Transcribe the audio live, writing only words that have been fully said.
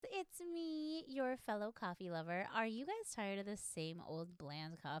it's me, your fellow coffee lover. Are you guys tired of the same old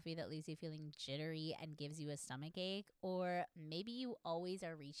bland coffee that leaves you feeling jittery and gives you a stomach ache? Or maybe you always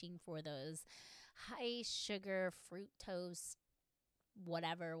are reaching for those high sugar, fructose,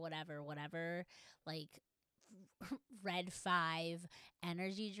 whatever, like Red 5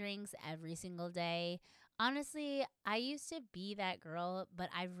 energy drinks every single day. Honestly, I used to be that girl, but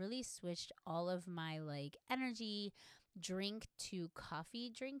I've really switched all of my energy drink to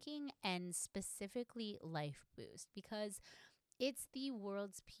coffee drinking and specifically Life Boost because it's the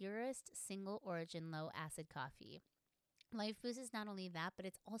world's purest single origin low acid coffee. Life Boost is not only that, but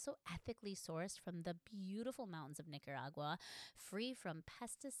it's also ethically sourced from the beautiful mountains of Nicaragua, free from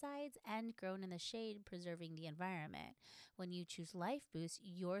pesticides and grown in the shade, preserving the environment. When you choose Life Boost,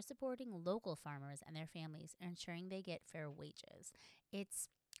 you're supporting local farmers and their families, ensuring they get fair wages. It's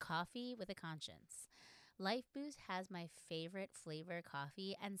coffee with a conscience. Life Boost has my favorite flavor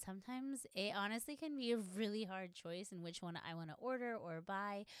coffee, and sometimes it honestly can be a really hard choice in which one I want to order or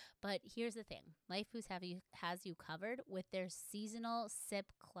buy. But here's the thing. Life Boost has you covered with their seasonal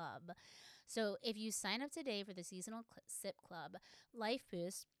sip club. So if you sign up today for the seasonal sip club, Life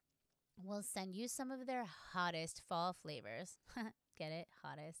Boost will send you some of their hottest fall flavors. Get it?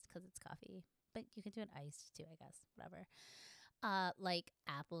 Hottest because it's coffee. But you can do it iced too, I guess. Whatever. Like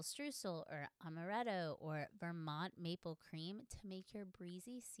apple streusel or amaretto or Vermont maple cream to make your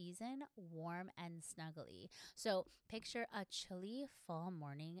breezy season warm and snuggly. So picture a chilly fall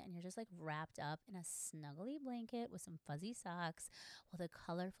morning and you're just wrapped up in a snuggly blanket with some fuzzy socks while the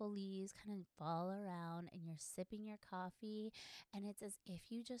colorful leaves kind of fall around and you're sipping your coffee, and it's as if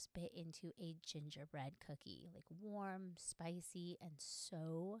you just bit into a gingerbread cookie, warm, spicy, and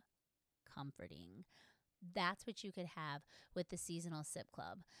so comforting. That's what you could have with the seasonal sip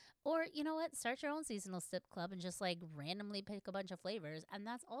club. Or you know what? Start your own seasonal sip club and just randomly pick a bunch of flavors. And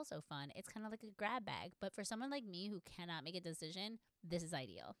that's also fun. It's kind of like a grab bag. But for someone like me who cannot make a decision, this is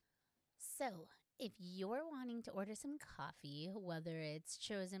ideal. So if you're wanting to order some coffee, whether it's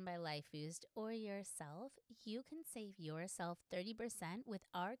chosen by Life Boost or yourself, you can save yourself 30% with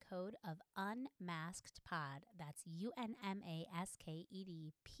our code of UnmaskedPod. That's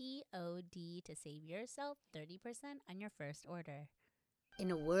UNMASKEDPOD to save yourself 30% on your first order.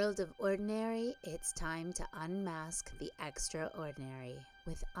 In a world of ordinary, it's time to unmask the extraordinary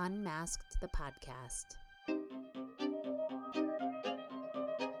with Unmasked the Podcast.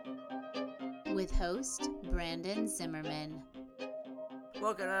 With host Brandon Zimmerman.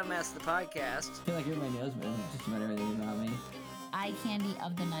 Welcome to Unmask the Podcast. I feel like you're my newsman, just about everything about me. Eye candy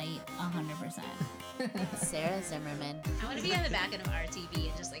of the night, 100%. Sarah Zimmerman. I want to be on the back end of RTV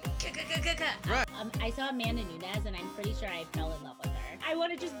and just Right. I saw Amanda Nunes and I'm pretty sure I fell in love with her. I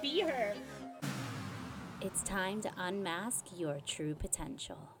want to just be her. It's time to unmask your true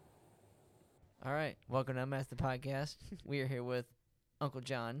potential. All right. Welcome to Unmask the Podcast. We are here with Uncle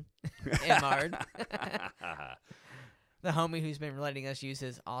John, Ermard, the homie who's been letting us use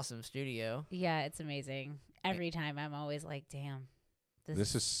his awesome studio. Yeah, it's amazing. Every time I'm always like, damn.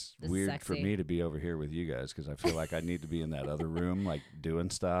 This is weird sexy for me to be over here with you guys because I feel like I need to be in that other room, doing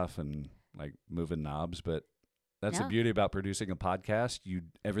stuff and moving knobs. But that's the beauty about producing a podcast.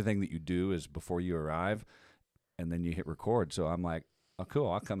 Everything that you do is before you arrive, and then you hit record. So I'm like, oh,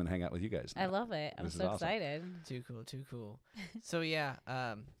 cool. I'll come and hang out with you guys now. I love it. I'm so excited. Too cool. So, yeah,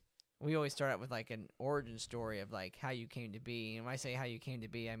 we always start out with, an origin story of, how you came to be. And when I say how you came to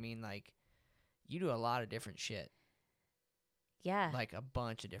be, I mean, you do a lot of different shit. Yeah. A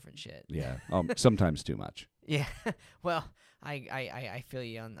bunch of different shit. Yeah. Sometimes too much. Yeah. Well, I feel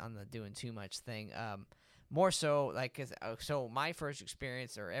you on the doing too much thing. More so, so my first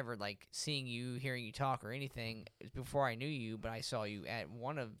experience or ever, seeing you, hearing you talk or anything is before I knew you, but I saw you at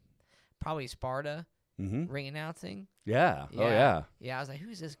one of probably Sparta ring announcing. Yeah. Oh, yeah. Yeah, I was like,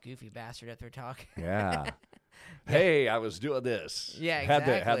 who's this goofy bastard up there talking? Yeah. Hey, I was doing this. Yeah,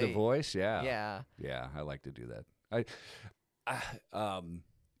 exactly. Had the voice. Yeah. Yeah. Yeah, I like to do that.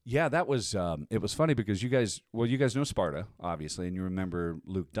 Yeah, that was, it was funny because you guys know Sparta, obviously, and you remember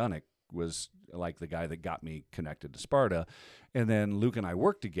Luke Dunnick was the guy that got me connected to Sparta. And then Luke and I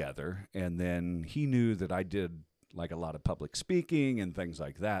worked together, and then he knew that I did a lot of public speaking and things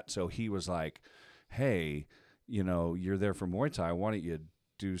like that. So he was like, hey, you're there for Muay Thai. Why don't you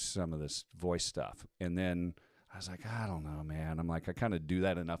do some of this voice stuff? And then I was like, I don't know, man. I'm I kind of do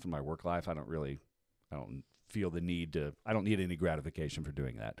that enough in my work life. I don't feel the need to, I don't need any gratification for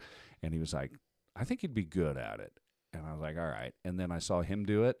doing that. And he was like, I think you'd be good at it. And I was like, all right. And then I saw him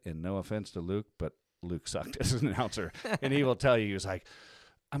do it, and no offense to Luke, but Luke sucked as an announcer. And he will tell you, he was like,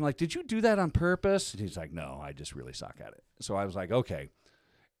 I'm like, did you do that on purpose? And he's like, no, I just really suck at it. So I was like, okay.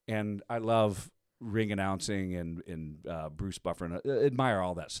 and I love ring announcing and Bruce Buffer, and admire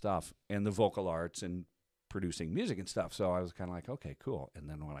all that stuff and the vocal arts and producing music and stuff. So I was kind of like, okay, cool. And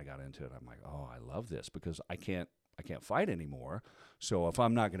then when I got into it, I'm like, oh, I love this because I can't fight anymore. So if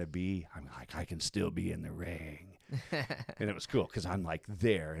I'm not going to be, I'm like, I can still be in the ring. And it was cool because I'm like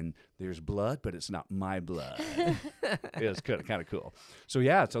there and there's blood, but it's not my blood. It was kind of cool. So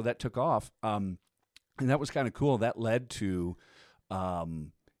yeah, so that took off. And that was kind of cool. That led to,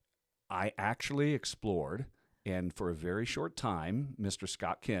 I actually explored, and for a very short time, Mr.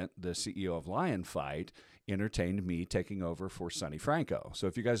 Scott Kent, the CEO of Lion Fight, entertained me taking over for Sonny Franco. So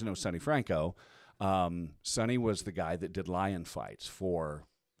if you guys know Sonny Franco, Sonny was the guy that did Lion Fights for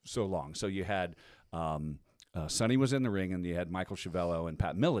so long. So you had Sonny was in the ring, and you had Michael Chiavello and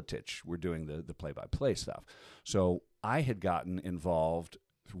Pat Miletich were doing the play-by-play stuff. So I had gotten involved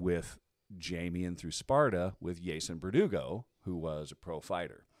with Jamie and through Sparta with Jason Verdugo, who was a pro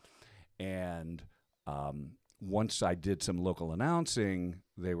fighter. And once I did some local announcing,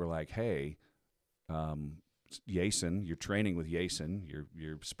 they were like, hey, Jason, you're training with Jason,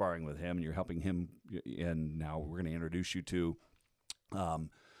 you're sparring with him, and you're helping him, and now we're going to introduce you to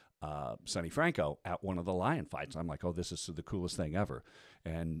Sonny Franco at one of the Lion Fights. I'm like, oh, this is the coolest thing ever.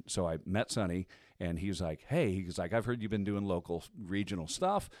 And so I met Sonny, and he was like, hey, he's like, I've heard you've been doing local, regional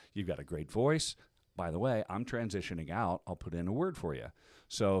stuff. You've got a great voice. By the way, I'm transitioning out. I'll put in a word for you.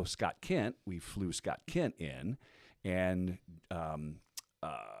 So Scott Kent, we flew Scott Kent in, and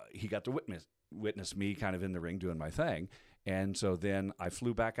he got to witness me kind of in the ring doing my thing. And so then I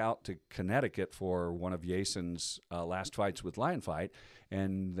flew back out to Connecticut for one of Jason's last fights with Lion Fight,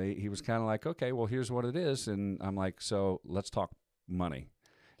 and he was kind of like, okay, well, here's what it is. And I'm like, so let's talk money.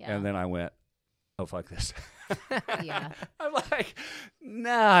 Yeah. And then I went, oh, fuck this. Yeah. I'm like,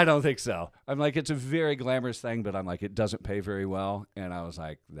 nah, I don't think so. I'm like, it's a very glamorous thing, but I'm like, it doesn't pay very well. And I was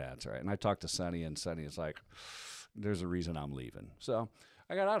like, that's right. And I talked to Sonny, and Sonny is like, there's a reason I'm leaving. So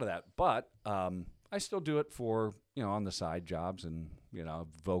I got out of that. But I still do it for, on the side jobs and,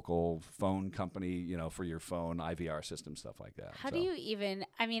 vocal phone company, for your phone, IVR system, stuff like that. How do you even,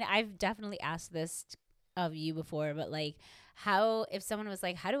 I've definitely asked this of you before, but like, if someone was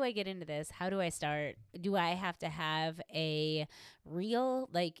like, how do I get into this? How do I start? Do I have to have a reel?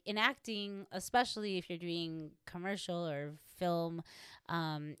 Like in acting, especially if you're doing commercial or film,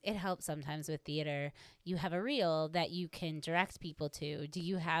 it helps sometimes with theater. You have a reel that you can direct people to. Do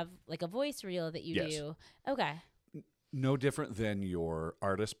you have like a voice reel that you do? Okay. No different than your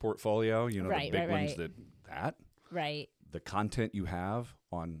artist portfolio, right, the big right, ones right. that. Right. The content you have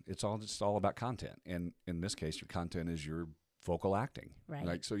on, it's all about content. And in this case, your content is your vocal acting. Right.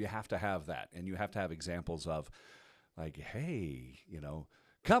 Like, so you have to have that. And you have to have examples of like, hey,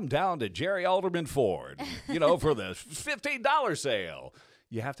 come down to Jerry Alderman Ford, for the $15 sale.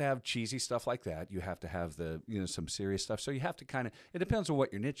 You have to have cheesy stuff like that. You have to have the, some serious stuff. So you have to it depends on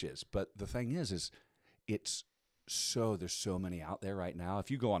what your niche is. But the thing is there's so many out there right now.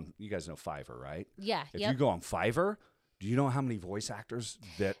 If you go on, you guys know Fiverr, right? Yeah. If you go on Fiverr, do you know how many voice actors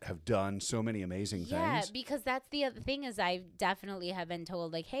that have done so many amazing things? Yeah, because that's the other thing is I definitely have been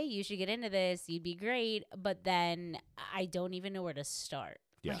told like, hey, you should get into this. You'd be great. But then I don't even know where to start.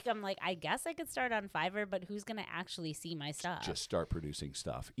 Yeah. Like, I'm like, I guess I could start on Fiverr, but who's going to actually see my stuff? Just start producing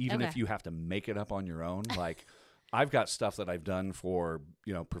stuff. Even if you have to make it up on your own. Like, I've got stuff that I've done for,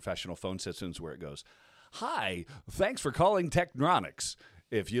 professional phone systems where it goes, hi, thanks for calling Techtronics.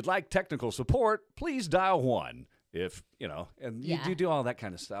 If you'd like technical support, please dial 1. If, and you do all that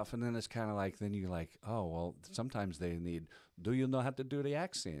kind of stuff. And then it's kind of like, then you're like, oh, well, sometimes they need, do you know how to do the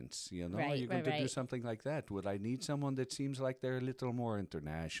accents? Are you going to do something like that? Would I need someone that seems like they're a little more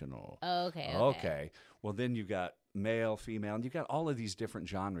international? Okay. Well, then you've got male, female, and you've got all of these different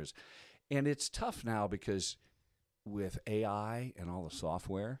genres. And it's tough now because with AI and all the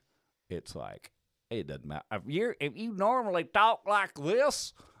software, it's like, it doesn't matter. If you normally talk like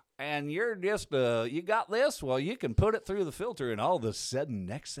this, and you're just, you got this, well, you can put it through the filter, and all of a sudden,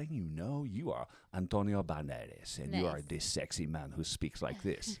 next thing you know, you are Antonio Banderas, and you are this sexy man who speaks like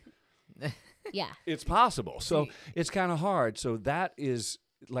this. Yeah. It's possible. So it's kind of hard. So that is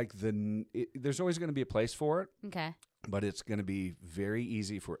like there's always going to be a place for it. Okay. But it's going to be very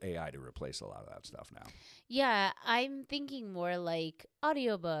easy for AI to replace a lot of that stuff now. Yeah, I'm thinking more like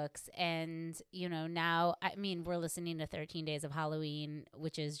audiobooks and, now, we're listening to 13 Days of Halloween,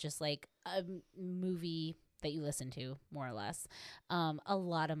 which is just like a movie that you listen to, more or less. A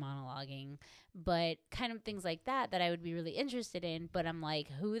lot of monologuing, but kind of things like that I would be really interested in. But I'm like,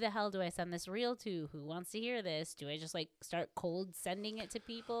 who the hell do I send this reel to? Who wants to hear this? Do I just like start cold sending it to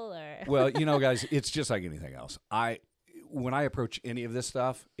people? Or Well, guys, it's just like anything else. when I approach any of this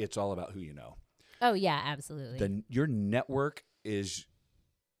stuff, it's all about who you know. Oh yeah, absolutely. Your network is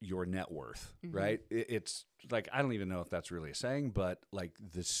your net worth, Mhm. right? It's like, I don't even know if that's really a saying, but like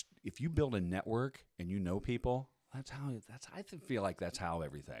this, if you build a network and you know people, I feel like that's how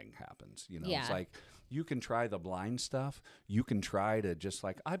everything happens. You know, Yeah. it's like you can try the blind stuff. You can try to just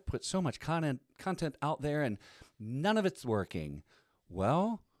like, I put so much content out there and none of it's working.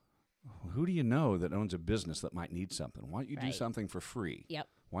 Well, who do you know that owns a business that might need something? Why don't you do Right. something for free? Yep.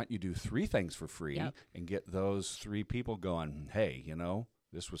 Why don't you do 3 things for free Yep. and get those 3 people going, hey, you know,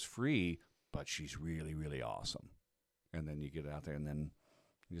 this was free, but she's really, really awesome. And then you get it out there and then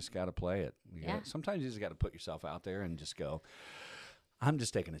you just got to play it. Sometimes you just got to put yourself out there and just go, I'm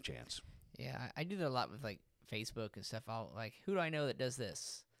just taking a chance. Yeah, I do that a lot with like Facebook and stuff. I'll like, who do I know that does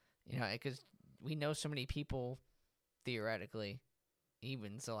this? You know, because we know so many people theoretically,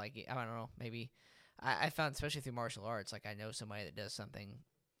 even so. Like, I don't know, maybe I found, especially through martial arts, like I know somebody that does something,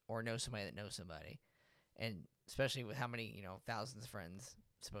 or know somebody that knows somebody, and especially with how many thousands of friends,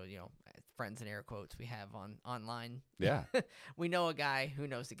 friends in air quotes we have online. Yeah. We know a guy who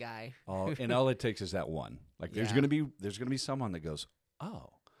knows a guy. And all it takes is that one. Like there's Yeah. gonna be someone that goes,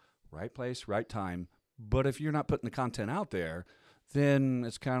 oh, right place, right time. But if you're not putting the content out there, then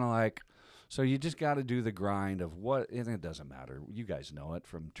it's kind of like, so you just got to do the grind of what, and it doesn't matter. You guys know it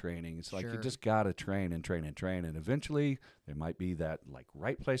from training. It's like you Sure. just got to train and train and train. And eventually there might be that like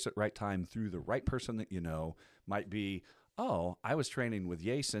right place at right time through the right person that you know. Might be, oh, I was training with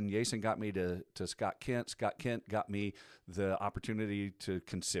Yason. Yason got me to Scott Kent. Scott Kent got me the opportunity to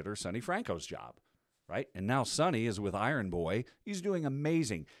consider Sonny Franco's job. Right? And now Sonny is with Iron Boy. He's doing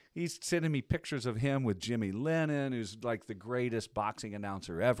amazing. He's sending me pictures of him with Jimmy Lennon, who's like the greatest boxing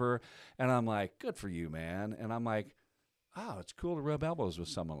announcer ever. And I'm like, good for you, man. And I'm like, oh, it's cool to rub elbows with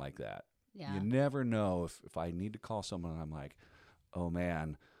someone like that. Yeah. You never know if I need to call someone and I'm like, oh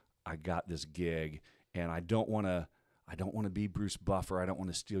man, I got this gig and I don't want to be Bruce Buffer. I don't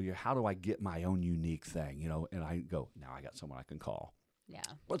want to steal you. How do I get my own unique thing? You know, and I go, now I got someone I can call. Yeah.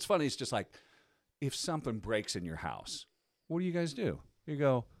 What's funny is just like, if something breaks in your house, what do you guys do? You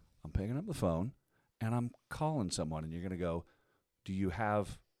go, I'm picking up the phone and I'm calling someone, and you're going to go, do you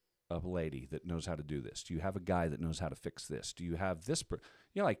have a lady that knows how to do this? Do you have a guy that knows how to fix this? Do you have this?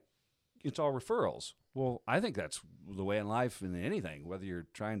 Like, it's all referrals. Well, I think that's the way in life in anything, whether you're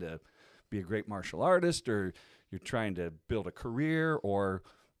trying to be a great martial artist or you're trying to build a career or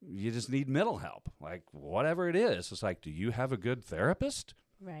you just need mental help. Like, whatever it is, it's like, do you have a good therapist?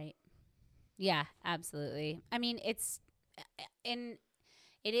 Right. Yeah, absolutely. I mean, it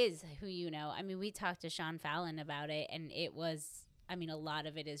is who you know. I mean, we talked to Sean Fallon about it, and it was, I mean, a lot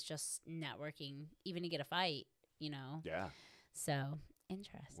of it is just networking, even to get a fight, you know? Yeah. So,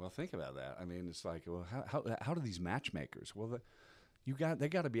 interesting. Well, think about that. I mean, it's like, well, how do these matchmakers? Well, they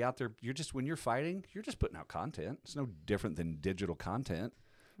got to be out there. When you're fighting, you're just putting out content. It's no different than digital content.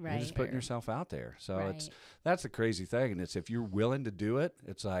 Right. You're just putting yourself out there. So Right. that's the crazy thing. And it's, if you're willing to do it,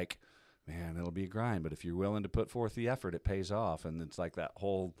 it's like, man, it'll be a grind. But if you're willing to put forth the effort, it pays off. And it's like that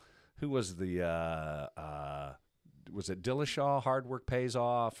whole, who was the, was it Dillashaw? Hard work pays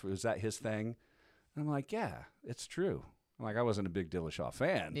off. Was that his thing? And I'm like, yeah, it's true. I'm like, I wasn't a big Dillashaw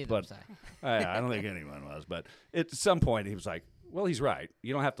fan, Neither but was I. I don't think anyone was. But at some point, he was like, well, he's right.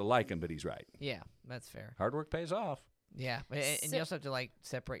 You don't have to like him, but he's right. Yeah, that's fair. Hard work pays off. Yeah, and So- you also have to like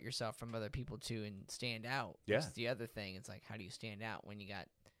separate yourself from other people too and stand out. Yeah. That's the other thing. It's like, how do you stand out when you got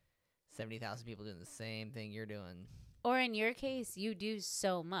 70,000 people doing the same thing you're doing? Or in your case, you do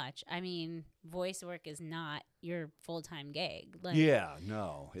so much. I mean, voice work is not your full-time gig. Like, Yeah,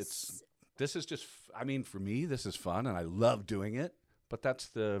 no, this is just, I mean, for me, this is fun and I love doing it. But that's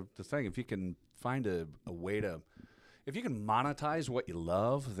the thing. If you can find a way to, if you can monetize what you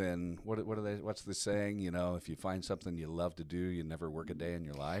love, then what's the saying? You know, if you find something you love to do, you never work a day in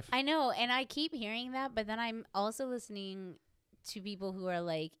your life. I know, and I keep hearing that, but then I'm also listening to people who are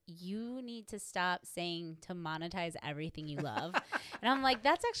like, you need to stop saying to monetize everything you love. And I'm like,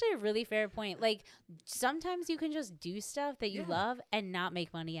 that's actually a really fair point. Like, sometimes you can just do stuff that you love and not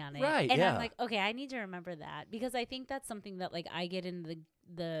make money on it. Right, And yeah. I'm like, okay, I need to remember that, because I think that's something that like I get in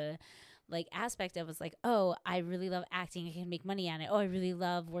the like aspect of, was like, oh, I really love acting, I can make money on it. Oh, I really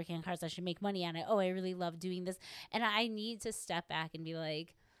love working on cars, I should make money on it. Oh, I really love doing this. And I need to step back and be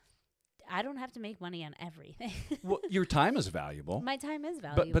like, I don't have to make money on everything. Well, your time is valuable. My time is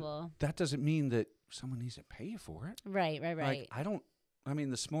but valuable. that doesn't mean that someone needs to pay you for it. Right. Like, I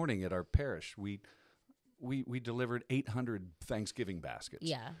mean, this morning at our parish, we delivered 800 Thanksgiving baskets.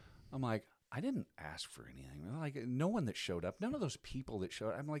 Yeah. I'm like, I didn't ask for anything. Like, no one that showed up, none of those people that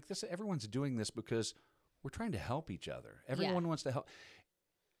showed up. I'm like, everyone's doing this because We're trying to help each other. Everyone wants to help.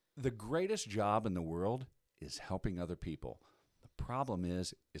 The greatest job in the world is helping other people. The problem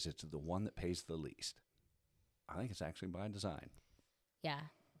is it's the one that pays the least. I think it's actually by design. Yeah.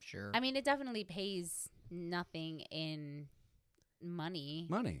 Sure. I mean, it definitely pays nothing in money,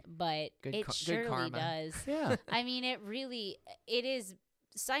 but it good surely karma. does. Yeah. I mean, it is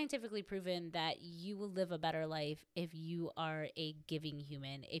scientifically proven that you will live a better life if you are a giving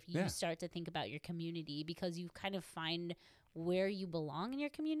human, if you start to think about your community, because you kind of find where you belong in your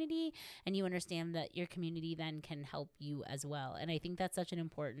community, and you understand that your community then can help you as well. And I think that's such an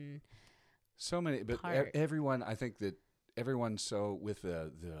important part. Everyone, I think that everyone's so with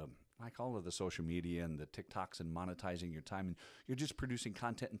the like all of the social media and the TikToks and monetizing your time, and you're just producing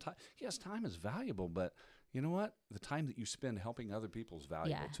content and time. Yes, time is valuable, but you know what? The time that you spend helping other people is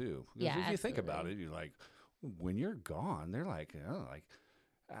valuable too. Because if you think about it, you're like, when you're gone, they're like,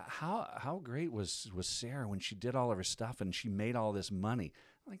 how great was Sarah when she did all of her stuff and she made all this money?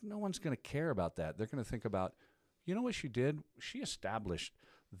 Like, no one's going to care about that. They're going to think about, you know what she did? She established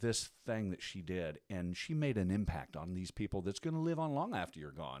this thing that she did, and she made an impact on these people that's going to live on long after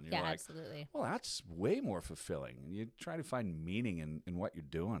you're gone. You're like, absolutely. Well, that's way more fulfilling. And you try to find meaning in what you're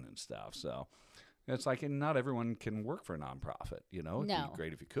doing and stuff. So it's like, and not everyone can work for a nonprofit. You know, it'd be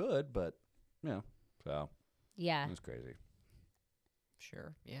great if you could, but so it's crazy.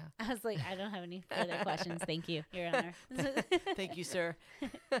 Sure. Yeah. I was like, I don't have any further questions. Thank you, Your Honor. Thank you, sir.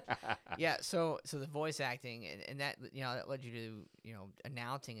 Yeah. So the voice acting and that, that led you to,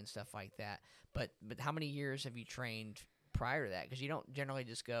 announcing and stuff like that. But how many years have you trained prior to that? Because you don't generally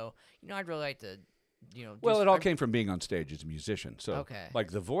just go, I'd really like to, Well, it all came from being on stage as a musician. So okay.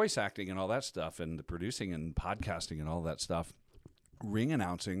 Like the voice acting and all that stuff and the producing and podcasting and all that stuff, ring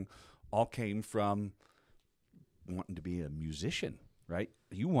announcing all came from wanting to be a musician. Right?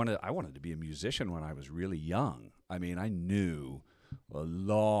 I wanted to be a musician when I was really young. I mean, I knew a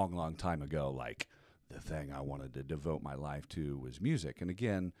long, long time ago, like, the thing I wanted to devote my life to was music. And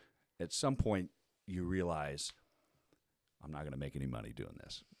again, at some point, you realize, I'm not going to make any money doing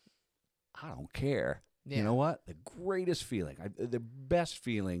this. I don't care. Yeah. You know what? The greatest feeling, the best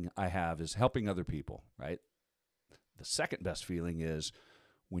feeling I have is helping other people, right? The second best feeling is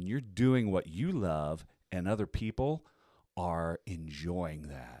when you're doing what you love and other people are enjoying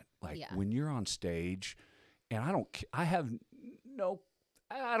that. Like when you're on stage, and I don't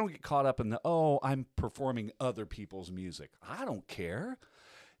get caught up in I'm performing other people's music. I don't care.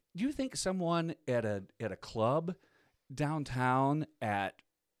 Do you think someone at a club downtown at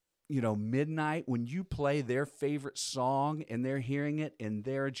midnight, when you play their favorite song and they're hearing it and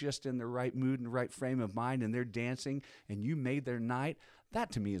they're just in the right mood and the right frame of mind and they're dancing and you made their night, that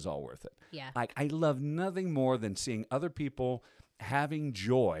to me is all worth it. Yeah. Like, I love nothing more than seeing other people having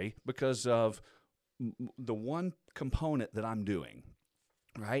joy because of the one component that I'm doing,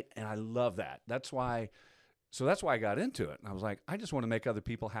 right? And I love that. That's why I got into it. And I was like, I just want to make other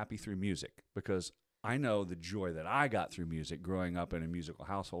people happy through music, because I know the joy that I got through music growing up in a musical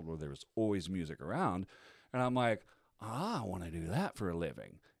household where there was always music around. And I'm like, I want to do that for a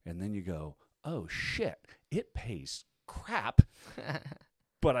living. And then you go, oh shit, it pays crap,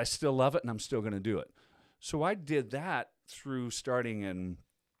 but I still love it and I'm still going to do it. So I did that through starting in,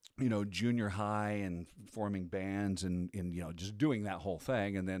 junior high and forming bands and just doing that whole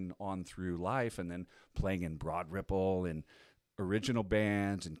thing, and then on through life, and then playing in Broad Ripple and original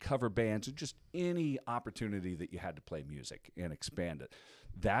bands and cover bands and just any opportunity that you had to play music and expand it.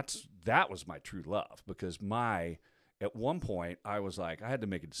 That was my true love, because at one point I was like, I had to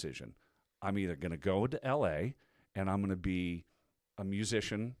make a decision. I'm either going to go to LA and I'm going to be a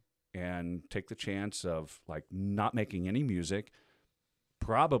musician and take the chance of like not making any music,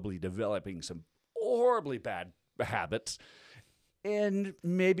 probably developing some horribly bad habits, and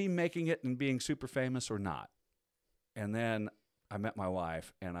maybe making it and being super famous, or not. And then I met my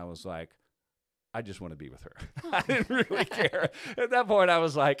wife and I was like, I just want to be with her. I didn't really care. At that point, I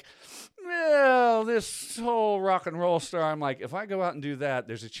was like, well, this whole rock and roll star, I'm like, if I go out and do that,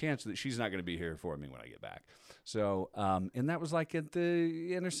 there's a chance that she's not going to be here for me when I get back. So, and that was like at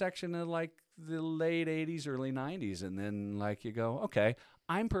the intersection of like the late 80s, early 90s. And then like you go, okay,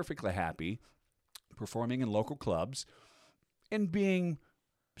 I'm perfectly happy performing in local clubs and being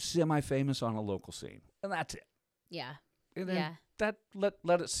semi-famous on a local scene. And that's it. Yeah. And then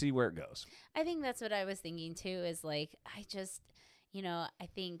let it see where it goes. I think that's what I was thinking too, is like, I just, I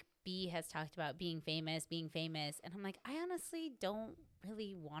think B has talked about being famous. And I'm like, I honestly don't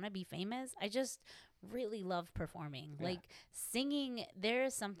really want to be famous. I just really love performing. Yeah. Like singing, there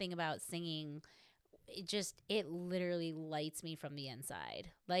is something about singing. it literally lights me from the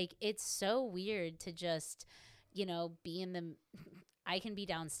inside. Like, it's so weird to just, be in the I can be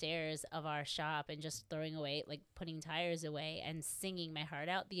downstairs of our shop and just throwing away, like putting tires away and singing my heart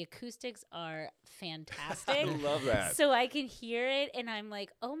out. The acoustics are fantastic. I love that. So I can hear it and I'm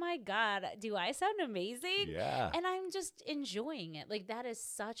like, oh my God, do I sound amazing? Yeah. And I'm just enjoying it. Like, that is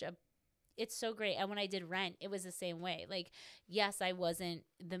it's so great. And when I did Rent, it was the same way. Like, yes, I wasn't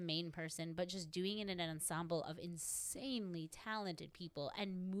the main person, but just doing it in an ensemble of insanely talented people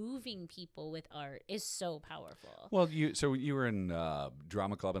and moving people with art is so powerful. Well, you were in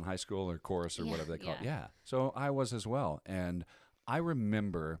drama club in high school or chorus or whatever they call it. Yeah. So I was as well. And I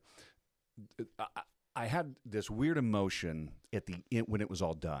remember I had this weird emotion when it was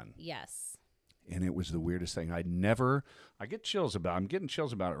all done. Yes. And it was the weirdest thing. I get chills about it. I'm getting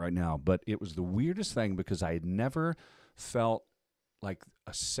chills about it right now, but it was the weirdest thing because I had never felt like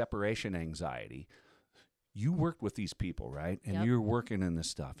a separation anxiety. You worked with these people, right? And Yep. you're working in this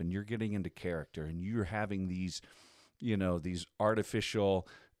stuff and you're getting into character and you're having these, these artificial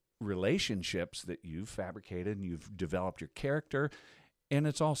relationships that you've fabricated and you've developed your character and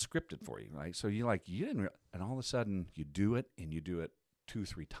it's all scripted for you, right? So you didn't, and all of a sudden you do it and you do it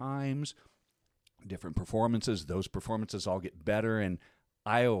 2-3 times. Different performances, those performances all get better, and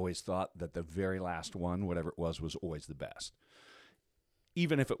I always thought that the very last one, whatever it was always the best.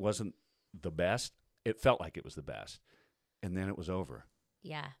 Even if it wasn't the best, it felt like it was the best. And then it was over.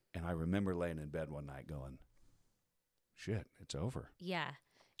 Yeah. And I remember laying in bed one night going, shit, it's over. Yeah.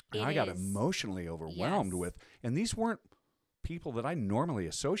 And I got emotionally overwhelmed with, and these weren't people that I normally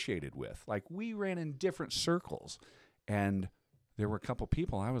associated with. Like, we ran in different circles, and there were a couple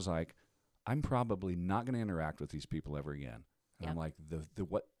people I was like, I'm probably not going to interact with these people ever again. And I'm like,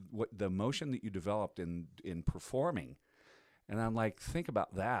 what the emotion that you developed in performing, and I'm like, think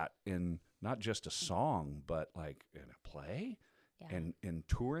about that in not just a song, but like in a play, and in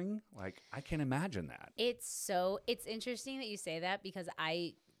touring. Like, I can imagine that. It's interesting that you say that because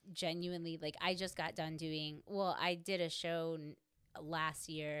I genuinely, like, I just got done I did a show last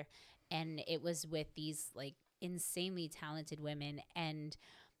year, and it was with these like insanely talented women, and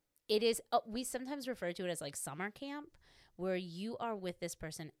it is, we sometimes refer to it as like summer camp, where you are with this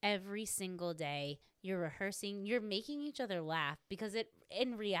person every single day. You're rehearsing, you're making each other laugh because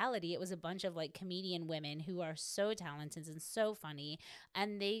in reality, it was a bunch of like comedian women who are so talented and so funny.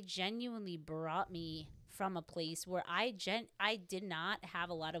 And they genuinely brought me from a place where I did not have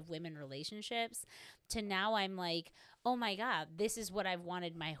a lot of women relationships to now I'm like, oh my God, this is what I've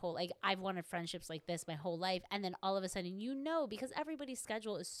wanted I've wanted friendships like this my whole life. And then all of a sudden, because everybody's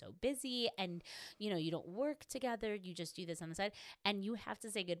schedule is so busy and, you don't work together, you just do this on the side and you have to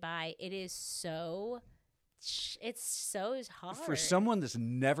say goodbye. It's so hard. For someone that's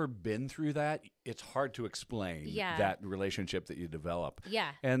never been through that, it's hard to explain that relationship that you develop.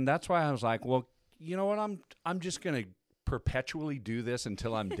 Yeah. And that's why I was like, well, you know what? I'm just going to perpetually do this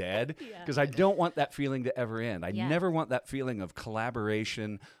until I'm dead because I don't want that feeling to ever end. I never want that feeling of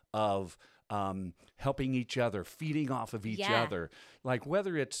collaboration, of helping each other, feeding off of each other. Like,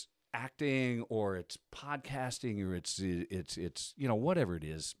 whether it's acting or it's podcasting or it's whatever it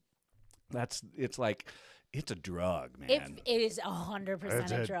is. It's like, it's a drug, man. It is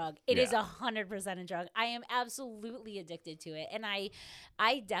 100% a drug. It is 100% a drug. I am absolutely addicted to it. And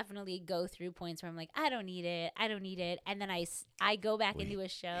I definitely go through points where I'm like, I don't need it. And then I go back into a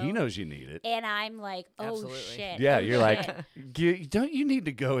show. He knows you need it. And I'm like, oh, Absolutely. shit. Yeah, oh, you're shit. like, don't you need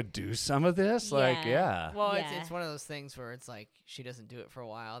to go and do some of this? Like, Well, Yeah. it's one of those things where it's like she doesn't do it for a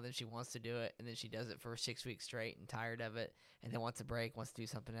while, then she wants to do it, and then she does it for 6 weeks straight and tired of it, and then wants a break, wants to do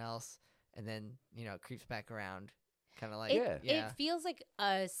something else. And then, it creeps back around, kind of like, It feels like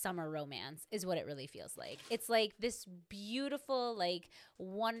a summer romance is what it really feels like. It's like this beautiful, like,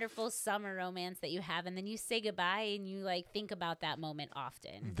 wonderful summer romance that you have, and then you say goodbye, and you, like, think about that moment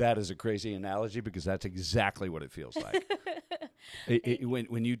often. That is a crazy analogy because that's exactly what it feels like.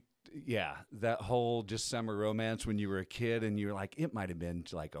 When you, that whole just summer romance when you were a kid and you're like, it might have been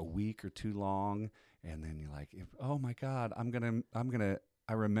like a week or too long, and then you're like, oh my God,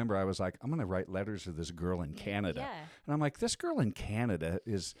 I remember I was like, I'm going to write letters to this girl in Canada. Yeah. And I'm like, this girl in Canada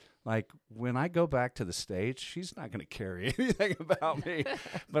is like, when I go back to the States, she's not going to carry anything about me.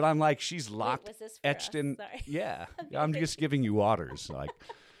 But I'm like, she's locked, was this for etched us? in. Sorry. Yeah. I'm just giving you waters. Like,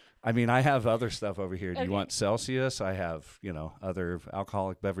 I mean, I have other stuff over here. Do you want Celsius? I have, other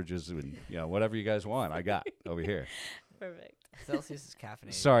alcoholic beverages and, whatever you guys want. I got over here. Perfect. Celsius is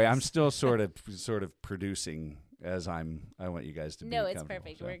caffeinated. Sorry, I'm still sort of producing as I want you guys to be. No, it's comfortable,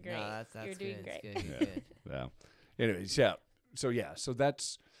 perfect. so. We're great. No, that's You're doing good. great. It's good. Yeah. Anyways, so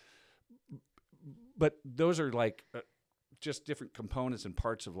that's. but those are like just different components and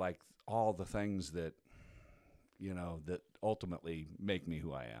parts of like all the things that, that ultimately make me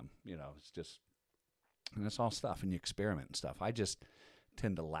who I am. It's just, and it's all stuff, and you experiment and stuff. I just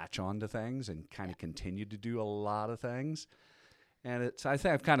tend to latch on to things and kind of continue to do a lot of things. And I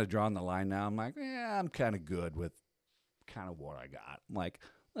think I've kind of drawn the line now. I'm like, I'm kind of good with kind of what I got. I'm like,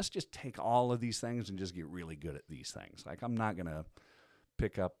 let's just take all of these things and just get really good at these things. Like, I'm not going to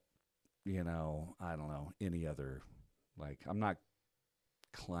pick up, I don't know, any other, like, I'm not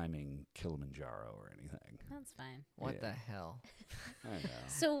climbing Kilimanjaro or anything. That's fine. What the hell? I know.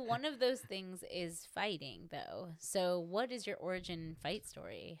 So one of those things is fighting, though. So what is your origin fight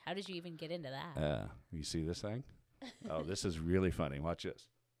story? How did you even get into that? You see this thing? Oh, this is really funny. Watch this.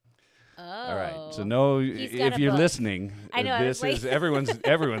 Oh. All right. So He's got if a you're book. listening, I know, I was this is like-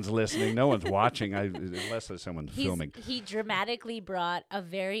 everyone's listening. No one's watching unless there's someone filming. He dramatically brought a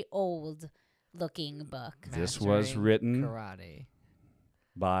very old-looking book. This was Mastering written karate.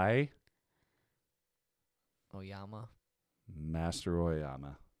 by Oyama. Master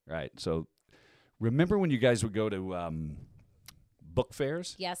Oyama. Right. So remember when you guys would go to book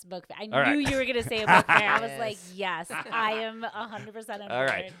fairs? Yes, book fair. I All knew right. you were going to say a book fair. I was Yes. like, yes, I am 100% on board. All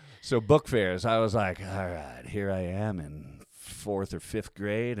right. So book fairs, I was like, all right, here I am in 4th or 5th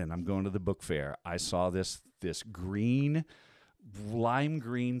grade, and I'm going to the book fair. I saw this green, lime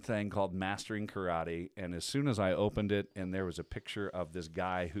green thing called Mastering Karate, and as soon as I opened it, and there was a picture of this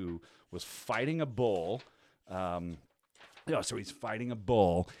guy who was fighting a bull. So he's fighting a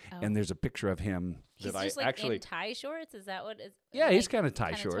bull, and there's a picture of him He's that just I like actually. in tie shorts? Is that what it is? Yeah, he's like, kind of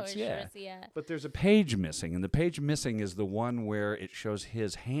tie kinda shorts. toy Yeah. shorts, yeah. But there's a page missing, and the page missing is the one where it shows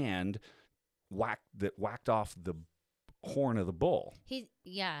his hand whacked off the horn of the bull.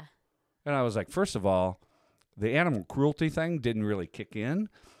 Yeah. And I was like, first of all, the animal cruelty thing didn't really kick in.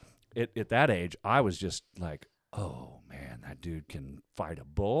 At that age, I was just like, oh, man, that dude can fight a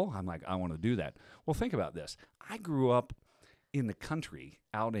bull. I'm like, I want to do that. Well, think about this. I grew up in the country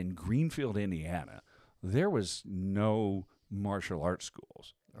out in Greenfield, Indiana. There was no martial arts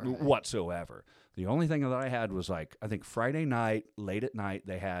schools whatsoever. The only thing that I had was like, I think Friday night, late at night,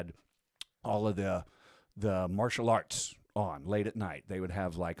 they had all of the martial arts on late at night. They would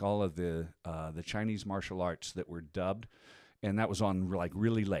have like all of the Chinese martial arts that were dubbed, and that was on like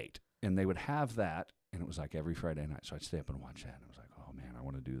really late. And they would have that, and it was like every Friday night. So I'd stay up and watch that, and I was like, oh man, I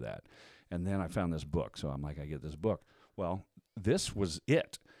want to do that. And then I found this book, so I'm like, I get this book. Well, this was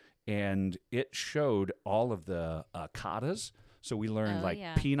it. And it showed all of the katas. So we learned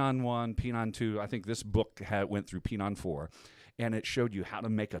Pinan 1, Pinan 2. I think this book went through Pinan 4. And it showed you how to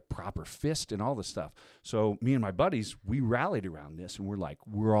make a proper fist and all this stuff. So me and my buddies, we rallied around this. And we're like,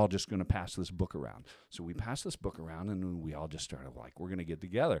 we're all just going to pass this book around. So we passed this book around, and we all just started like, we're going to get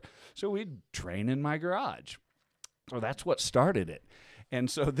together. So we'd train in my garage. So that's what started it. And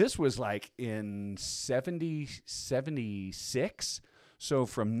so this was like in 76. So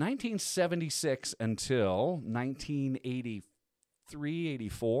from 1976 until 1983,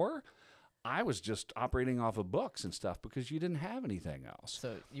 84, I was just operating off of books and stuff because you didn't have anything else.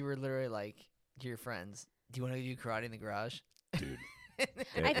 So you were literally like to your friends, do you want to do karate in the garage? Dude.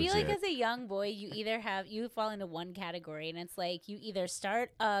 I feel like as a young boy, you fall into one category, and it's like you either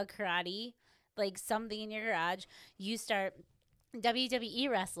start karate, like something in your garage, you start WWE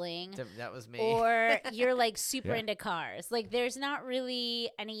wrestling, That was me. or you're like super Yeah. into cars. Like there's not really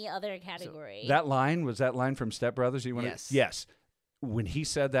any other category. Was that line from Step Brothers? Yes. When he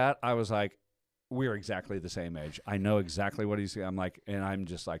said that, I was like, we're exactly the same age. I know exactly what he's. I'm like, and I'm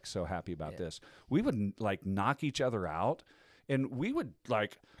just like so happy about this. We would like knock each other out, and we would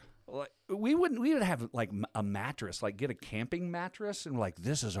we would have like a mattress, like get a camping mattress, and like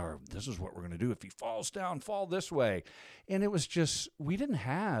this is what we're gonna do. If he falls down, fall this way. And it was just, we didn't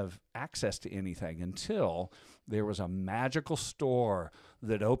have access to anything until there was a magical store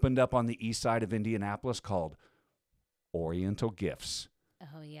that opened up on the east side of Indianapolis called Oriental Gifts.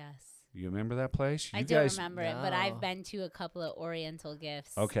 Oh yes. You remember that place? I You don't guys, remember it, but I've No. been to a couple of Oriental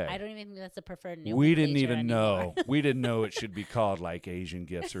Gifts. Okay. I don't even think that's a preferred we nomenclature didn't even anymore. know. We didn't know it should be called like Asian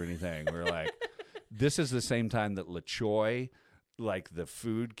Gifts or anything. We're like, this is the same time that La Choy, like the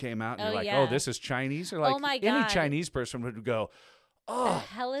food came out, and Oh, you're like, yeah. oh, this is Chinese? Or like Oh, my any God. Chinese person would go, oh, The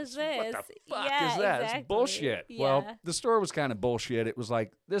hell is this? what the fuck Yeah, is that? exactly. It's bullshit. Yeah. Well, the store was kind of bullshit. It was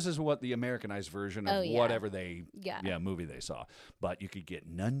like, this is what the Americanized version of Oh, yeah. whatever movie they saw. But you could get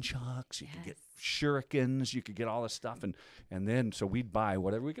nunchucks, you could get shurikens, you could get all this stuff. And then, so we'd buy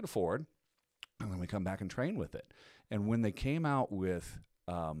whatever we could afford, and then we come back and train with it. And when they came out with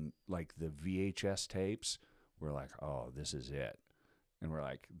like the VHS tapes, we're like, oh, this is it. And we're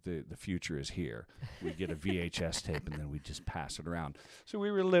like, the future is here. We get a VHS tape, and then we just pass it around. So we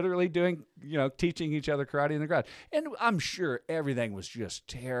were literally doing, teaching each other karate in the garage. And I'm sure everything was just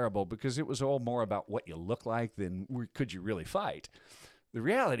terrible because it was all more about what you look like than could you really fight. The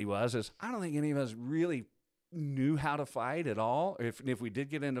reality is I don't think any of us really knew how to fight at all. If we did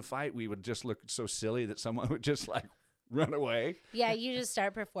get into a fight, we would just look so silly that someone would just like run away. Yeah, you just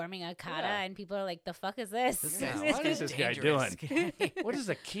start performing a kata, and people are like, "The fuck is this?" Yeah, what is this guy doing? What is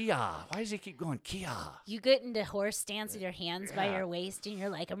the kia? Why does he keep going kia? You get into horse stance with your hands by your waist, and you're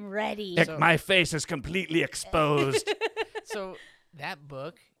like, "I'm ready." My face is completely exposed. So that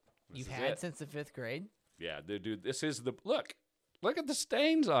book you've had since the 5th grade? Yeah, dude, this is the look. Look at the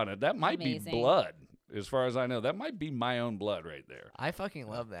stains on it. That might be Amazing. blood. As far as I know, that might be my own blood right there. I fucking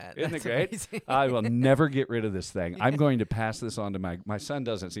love that. Isn't That's it great? amazing. I will never get rid of this thing. I'm going to pass this on to my son.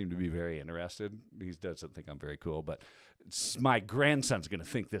 Doesn't seem to be very interested. He doesn't think I'm very cool, but my grandson's going to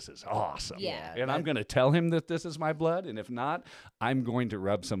think this is awesome. Yeah. And I'm going to tell him that this is my blood, and if not, I'm going to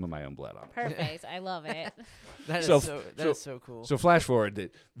rub some of my own blood on it. Perfect. I love it. That So- is so cool. So flash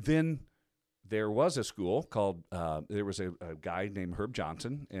forward, then there was a school called, there was a guy named Herb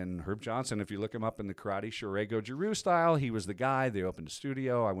Johnson. And Herb Johnson, if you look him up in the karate Shirego Jiru style, he was the guy. They opened a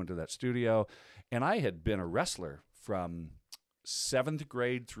studio. I went to that studio. And I had been a wrestler from 7th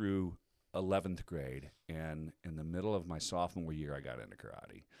grade through 11th grade. And in the middle of my sophomore year, I got into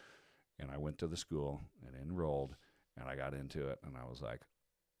karate. And I went to the school and enrolled. And I got into it. And I was like,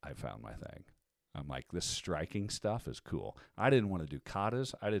 I found my thing. I'm like, this striking stuff is cool. I didn't want to do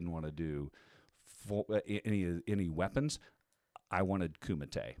katas. I didn't want to do any weapons. I wanted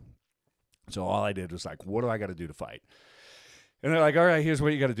kumite. So all I did was like, what do I got to do to fight? And they're like, all right, here's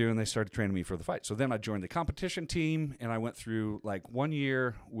what you got to do. And they started training me for the fight. So then I joined the competition team, and I went through like 1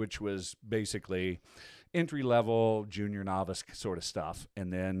 year, which was basically entry level, junior novice sort of stuff.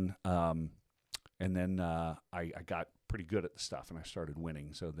 And then I got pretty good at the stuff, and I started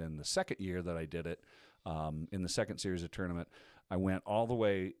winning. So then the second year that I did it, in the second series of tournament, I went all the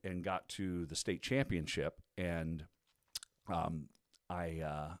way and got to the state championship, and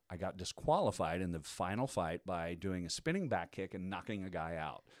I got disqualified in the final fight by doing a spinning back kick and knocking a guy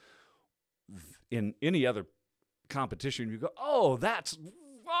out. In any other competition, you go, oh, that's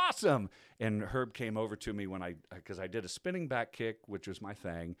awesome. And Herb came over to me because I did a spinning back kick, which was my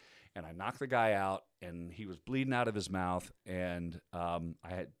thing, and I knocked the guy out, and he was bleeding out of his mouth, and I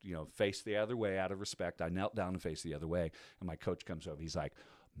had, faced the other way out of respect. I knelt down and faced the other way, and my coach comes over. He's like,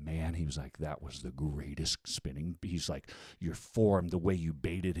 man, he was like, that was the greatest spinning. He's like, your form, the way you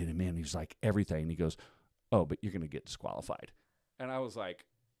baited him in. He's like, everything. And he goes, oh, but you're going to get disqualified. And I was like,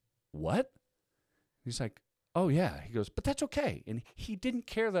 what? He's like, oh, yeah. He goes, but that's okay. And he didn't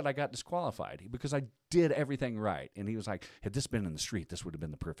care that I got disqualified because I did everything right. And he was like, had this been in the street, this would have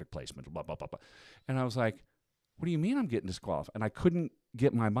been the perfect placement, blah, blah, blah, blah. And I was like, what do you mean I'm getting disqualified? And I couldn't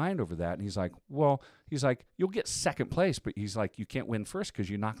get my mind over that. And he's like, you'll get second place, but he's like, you can't win first because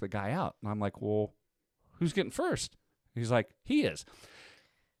you knocked the guy out. And I'm like, well, who's getting first? He's like, he is.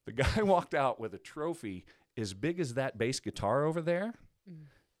 The guy walked out with a trophy as big as that bass guitar over there. Mm.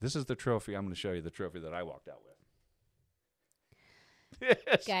 This is the trophy. I'm going to show you the trophy that I walked out with.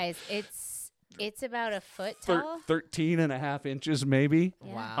 Yes. Guys, it's about a foot tall. 13 and a half inches maybe.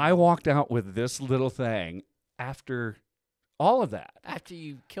 Yeah. Wow. I walked out with this little thing after all of that. After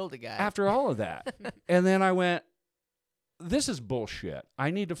you killed a guy. After all of that. And then I went, this is bullshit. I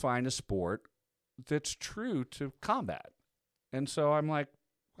need to find a sport that's true to combat. And so I'm like,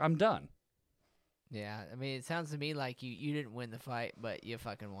 I'm done. Yeah, I mean, it sounds to me like you didn't win the fight, but you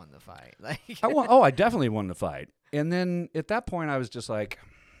fucking won the fight. Like, I definitely won the fight. And then at that point, I was just like,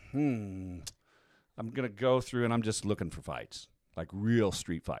 I'm going to go through and I'm just looking for fights, like real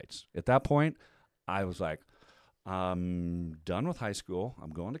street fights. At that point, I was like, I'm done with high school.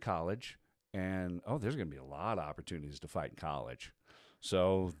 I'm going to college. And, there's going to be a lot of opportunities to fight in college.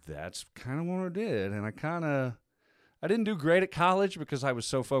 So that's kind of what I did. And I didn't do great at college because I was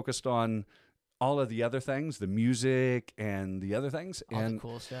so focused on all of the other things, the music and the other things. all the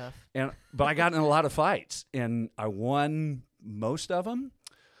cool stuff. But I got in a lot of fights, and I won most of them.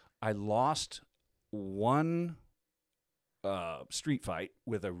 I lost one street fight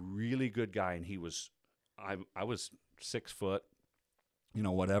with a really good guy, and I was 6 foot,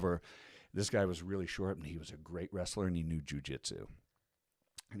 whatever. This guy was really short, and he was a great wrestler, and he knew jujitsu.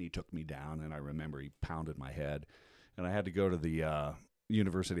 And he took me down, and I remember he pounded my head, and I had to go to the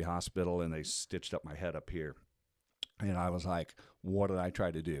University Hospital, and they stitched up my head up here. And I was like, what did I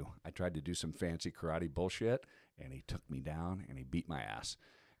try to do? I tried to do some fancy karate bullshit, and he took me down, and he beat my ass.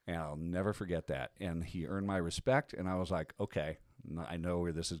 And I'll never forget that. And he earned my respect, and I was like, okay, I know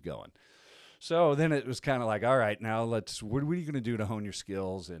where this is going. So then it was kind of like, all right, now what are you going to do to hone your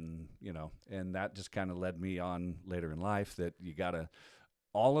skills? And, and that just kind of led me on later in life that you got to,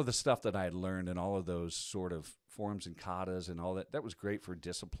 all of the stuff that I had learned and all of those sort of forms and katas and all that was great for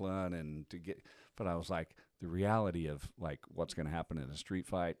discipline and to get, but I was like, the reality of like what's going to happen in a street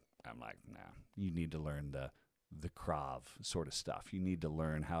fight, I'm like, nah, you need to learn the Krav sort of stuff. You need to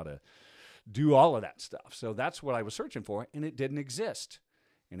learn how to do all of that stuff. So that's what I was searching for, and it didn't exist.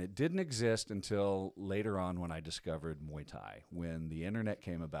 And it didn't exist until later on when I discovered Muay Thai, when the internet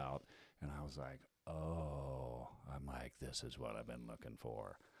came about, and I was like, oh, I'm like, this is what I've been looking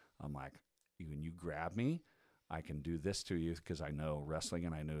for. I'm like, when you grab me, I can do this to you because I know wrestling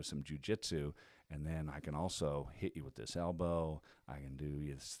and I know some jiu-jitsu, and then I can also hit you with this elbow. I can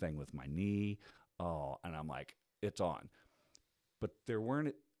do this thing with my knee. Oh, and I'm like, it's on. But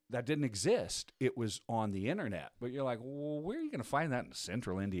that didn't exist. It was on the internet. But you're like, well, where are you going to find that in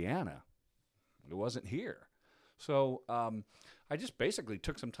central Indiana? It wasn't here. So I just basically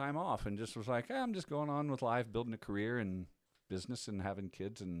took some time off and just was like, I'm just going on with life, building a career and business and having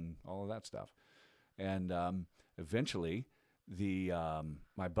kids and all of that stuff. And eventually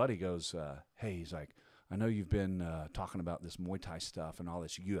my buddy goes, hey, he's like, I know you've been talking about this Muay Thai stuff and all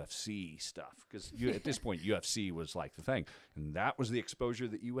this UFC stuff, because at this point, UFC was like the thing. And that was the exposure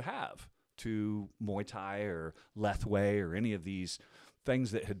that you would have to Muay Thai or Lethwei or any of these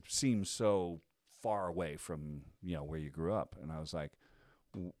things that had seemed so far away from, where you grew up. And I was like,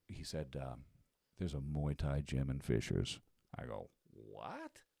 he said, there's a Muay Thai gym in Fishers. I go,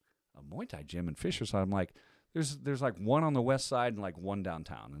 what? A Muay Thai gym in Fishers? I'm like, there's like one on the west side and like one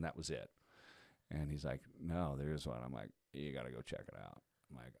downtown, and that was it. And he's like, no, there is one. I'm like, you got to go check it out.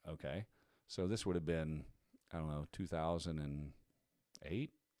 I'm like, okay. So this would have been, I don't know,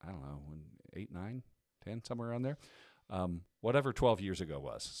 2008? I don't know, 8, 9, 10, somewhere around there. Whatever 12 years ago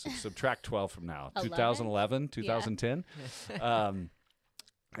was. So subtract 12 from now. 2011, 2010. Yeah.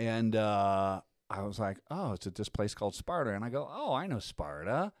 And I was like, oh, it's at this place called Sparta. And I go, oh, I know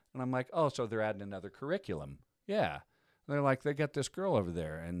Sparta. And I'm like, oh, so they're adding another curriculum. Yeah. They're like, they got this girl over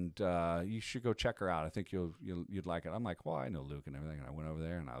there, and you should go check her out. I think you'd like it. I'm like, well, I know Luke and everything. And I went over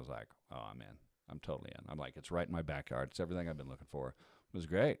there, and I was like, oh, I'm in. I'm totally in. I'm like, it's right in my backyard. It's everything I've been looking for. It was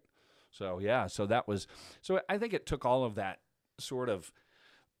great. So, yeah, so I think it took all of that sort of,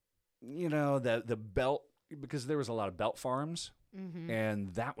 the belt, because there was a lot of belt farms,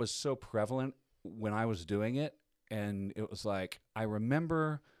 and that was so prevalent when I was doing it. And it was like, I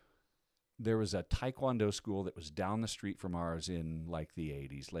remember there was a Taekwondo school that was down the street from ours in like the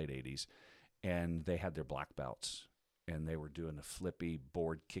 80s, late 80s, and they had their black belts, and they were doing the flippy,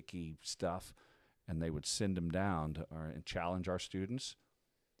 board kicky stuff, and they would send them down and challenge our students.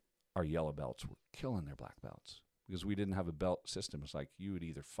 Our yellow belts were killing their black belts because we didn't have a belt system. It's like you would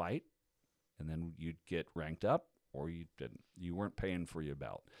either fight, and then you'd get ranked up, or you didn't. You weren't paying for your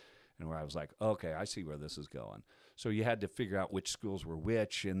belt. And where I was like, okay, I see where this is going. So you had to figure out which schools were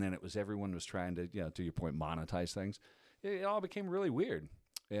which, and then it was everyone was trying to, to your point, monetize things. It all became really weird.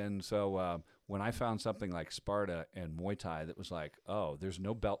 And so when I found something like Sparta and Muay Thai that was like, oh, there's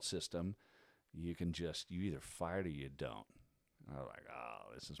no belt system. You either fight or you don't. I was like,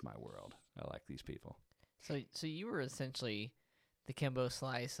 oh, this is my world. I like these people. So you were essentially the Kimbo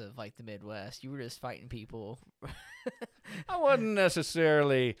Slice of like the Midwest. You were just fighting people. I wasn't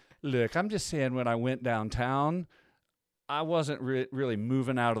necessarily. Look, I'm just saying when I went downtown, I wasn't really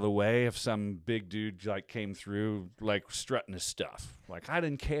moving out of the way if some big dude like came through like strutting his stuff. Like I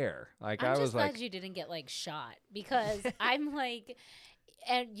didn't care. Like I'm I just was glad like, you didn't get like shot, because I'm like,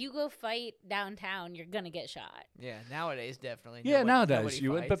 and you go fight downtown, you're gonna get shot. Yeah, nowadays definitely. Yeah, nowadays nobody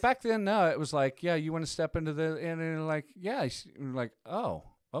you would, fights. but back then no. It was like, yeah, you want to step into the and like, yeah, like, oh,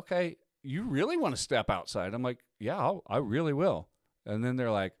 okay, you really want to step outside? I'm like, yeah, I really will. And then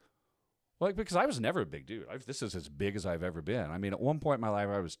they're like, well, because I was never a big dude. This is as big as I've ever been. I mean, at one point in my life,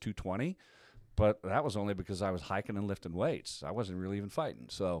 I was 220, but that was only because I was hiking and lifting weights. I wasn't really even fighting.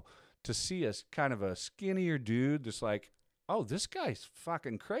 So to see a kind of a skinnier dude that's like, oh, this guy's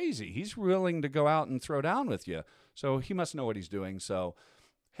fucking crazy. He's willing to go out and throw down with you. So he must know what he's doing. So,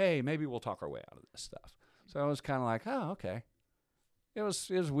 hey, maybe we'll talk our way out of this stuff. So I was kind of like, oh, okay. It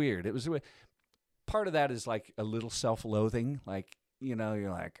was weird. It was part of that is like a little self-loathing. Like, you're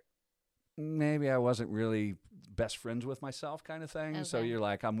like, maybe I wasn't really best friends with myself kind of thing. Okay. So you're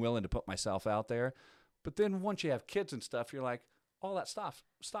like, I'm willing to put myself out there. But then once you have kids and stuff, you're like, all that stuff,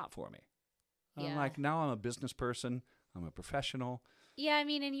 stop for me. Yeah. I'm like, now I'm a business person. I'm a professional. Yeah, I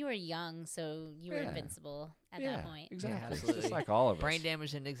mean, and you were young, so you were Yeah. invincible at Yeah, that point. exactly. It's absolutely. just like all of us. Brain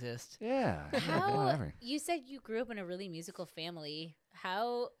damage didn't exist. Yeah. How Whatever. you said you grew up in a really musical family.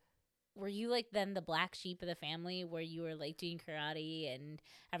 How were you like then the black sheep of the family where you were like doing karate and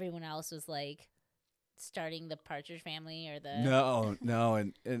everyone else was like starting the Partridge Family or the No,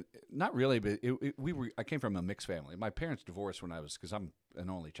 and not really. But I came from a mixed family. My parents divorced when I was because I'm an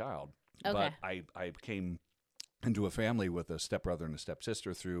only child. Okay. But I came into a family with a stepbrother and a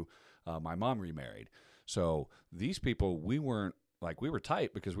stepsister through my mom remarried. So these people, we were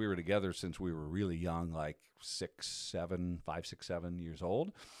tight because we were together since we were really young, like 5, 6, 7 years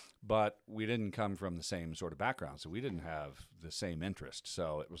old. But we didn't come from the same sort of background, so we didn't have the same interest.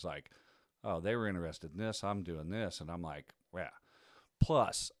 So it was like, oh, they were interested in this, I'm doing this, and I'm like, yeah.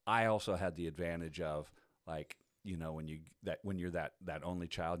 Plus, I also had the advantage of like, when you're that only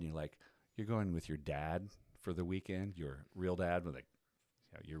child, and you're going with your dad for the weekend, your real dad,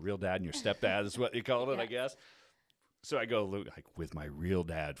 your real dad and your stepdad is what you call it, I guess. So I go with my real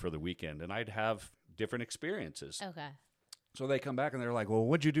dad for the weekend, and I'd have different experiences. Okay. So they come back and they're like, well,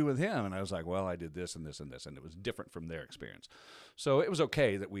 what'd you do with him? And I was like, well, I did this and this and this. And it was different from their experience. So it was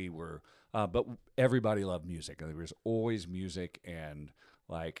okay that we were, but everybody loved music. There was always music and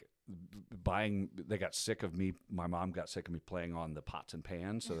like they got sick of me. My mom got sick of me playing on the pots and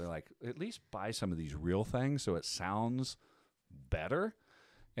pans. So they're like, at least buy some of these real things so it sounds better.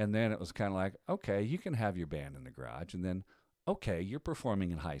 And then it was kind of like, okay, you can have your band in the garage. And then, okay, you're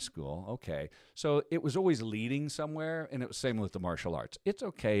performing in high school. Okay. So it was always leading somewhere, and it was same with the martial arts. It's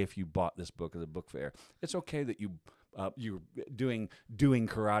okay if you bought this book at the book fair. It's okay that you're doing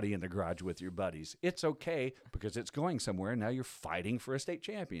karate in the garage with your buddies. It's okay because it's going somewhere, and now you're fighting for a state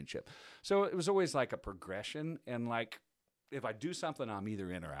championship. So it was always like a progression, and like if I do something, I'm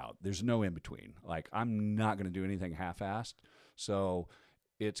either in or out. There's no in between. Like I'm not going to do anything half-assed. So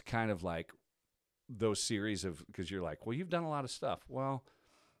it's kind of like those series of, because you're like, well, you've done a lot of stuff. Well,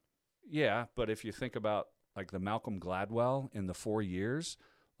 yeah, but if you think about like the Malcolm Gladwell in the 4 years,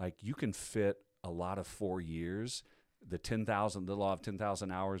 like you can fit a lot of 4 years, the law of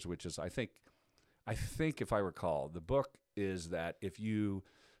 10,000 hours, which is, I think if I recall, the book is that if you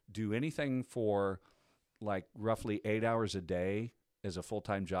do anything for like roughly 8 hours a day as a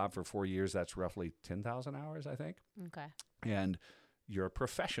full-time job for 4 years, that's roughly 10,000 hours, I think. Okay. And you're a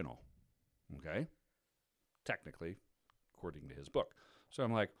professional. Okay. Technically, according to his book. So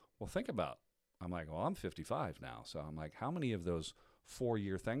I'm like, well, I'm 55 now. So I'm like, how many of those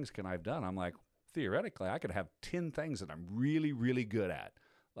 4-year things can I have done? I'm like, theoretically, I could have 10 things that I'm really, really good at.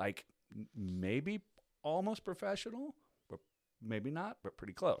 Like maybe almost professional, but maybe not, but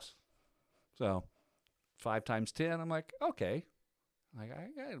pretty close. So 5 times 10, I'm like, okay. Like I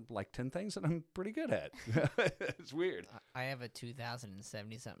got like 10 things that I'm pretty good at. It's weird. I have a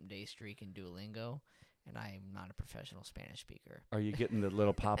 2,070-something day streak in Duolingo, and I am not a professional Spanish speaker. Are you getting the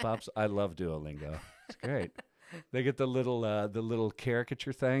little pop-ups? I love Duolingo. It's great. They get the little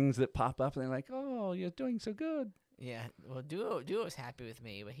caricature things that pop up, and they're like, "Oh, you're doing so good." Yeah, well, Duo's happy with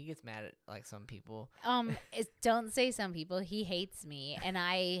me, but he gets mad at like some people. Don't say some people. He hates me, and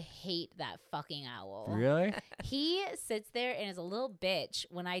I hate that fucking owl. Really? He sits there and is a little bitch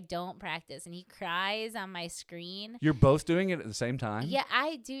when I don't practice, and he cries on my screen. You're both doing it at the same time? Yeah,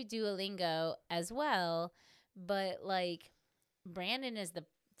 I do Duolingo as well, but like Brandon is the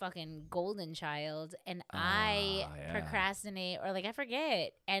fucking golden child, and I yeah. procrastinate or like I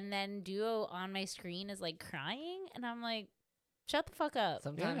forget, and then Duo on my screen is like crying, and I'm like, shut the fuck up.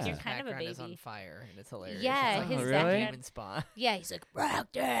 Sometimes You're his kind of a background is on baby. fire, and it's hilarious. Yeah, it's like his a background- demon spawn. Yeah, he's like,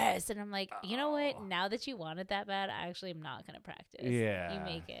 practice, and I'm like, you know what? Now that you want it that bad, I actually am not gonna practice. Yeah. You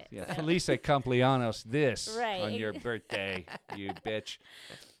make it. Yeah. So- Felice Complianos this Right. on your birthday, you bitch.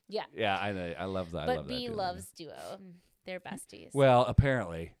 Yeah. Yeah, I love that. I But love that B Duolingo. loves Duo. They're besties. Well,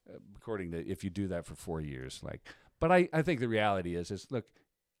 apparently, according to if you do that for 4 years, but I think the reality is look,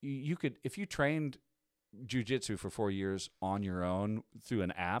 you could if you trained jiu-jitsu for 4 years on your own through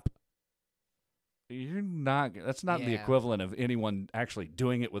an app, that's not the Yeah. equivalent of anyone actually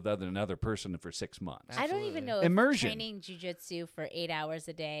doing it with another person for 6 months. I don't even know if Immersion. training jujitsu for 8 hours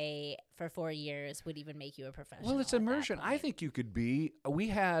a day for 4 years would even make you a professional. Well, it's at that immersion. I point. think you could be.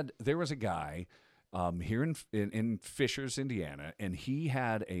 There was a guy here in Fishers, Indiana, and he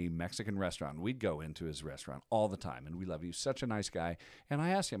had a Mexican restaurant. We'd go into his restaurant all the time, and we love you. He's such a nice guy. And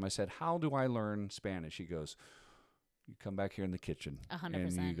I asked him, I said, how do I learn Spanish? He goes, you come back here in the kitchen.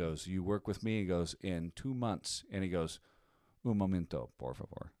 100%. And he goes, you work with me? He goes, in 2 months. And he goes, un momento, por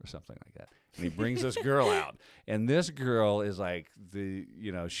favor, or something like that. And he brings this girl out. And this girl is like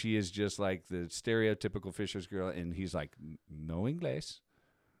she is just like the stereotypical Fisher's girl. And he's like, no Inglés.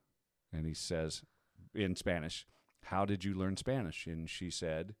 And he says in Spanish, how did you learn Spanish? And she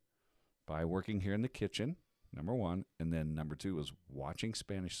said, by working here in the kitchen, number one. And then number two was watching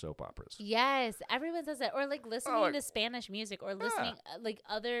Spanish soap operas. Yes, everyone says that. Or like listening to Spanish music, or listening, like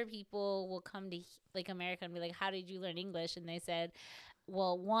other people will come to like America and be like, how did you learn English? And they said,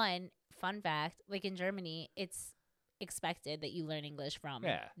 well, one, fun fact, like in Germany, it's expected that you learn English from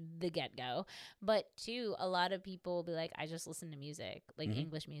the get-go. But two, a lot of people will be like, I just listen to music, like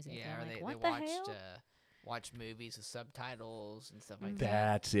English music. Yeah, or like, they what the watched hell? watch movies with subtitles and stuff like that.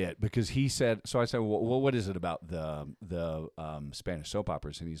 That's it. Because he said, so I said, well, what is it about the Spanish soap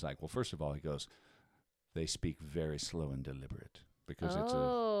operas? And he's like, well, first of all, he goes, they speak very slow and deliberate because it's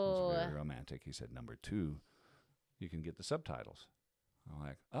very romantic. He said, number two, you can get the subtitles. I'm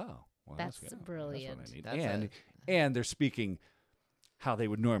like, oh, well, That's good. brilliant. That's what I need. And they're speaking how they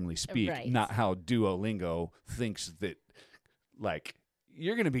would normally speak, Right. not how Duolingo thinks that, like,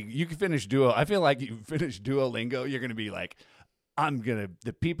 you can finish Duo. I feel like you finish Duolingo, you're going to be like,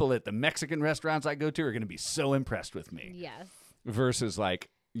 the people at the Mexican restaurants I go to are going to be so impressed with me. Yes. Versus like,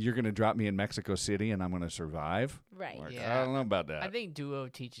 you're going to drop me in Mexico City and I'm going to survive. Right. Like, Yeah. I don't know about that. I think Duo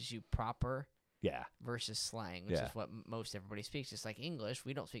teaches you proper Yeah. versus slang, which is what most everybody speaks. Just like English,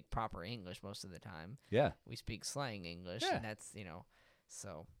 we don't speak proper English most of the time. Yeah. We speak slang English, Yeah. and that's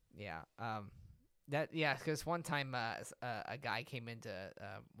so yeah. Because one time a guy came into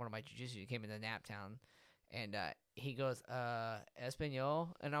one of my jujitsu, came into Naptown, and he goes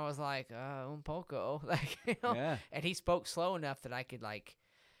Espanol, and I was like un poco, like Yeah. and he spoke slow enough that I could like.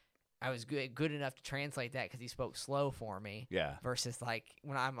 I was good enough to translate that because he spoke slow for me. Yeah. Versus like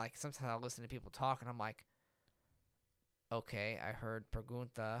when I'm like, sometimes I listen to people talk and I'm like, okay, I heard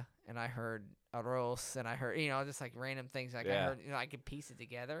pregunta and I heard arroz and I heard, just like random things. Like I heard, I can piece it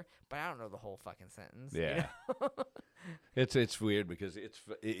together, but I don't know the whole fucking sentence. Yeah. It's weird because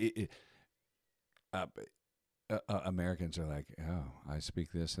Americans are like, oh, I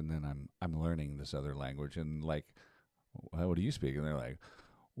speak this and then I'm learning this other language, and like, what do you speak? And they're like,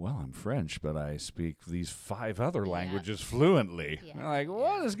 well, I'm French, but I speak these 5 other languages fluently. Yeah. I'm like,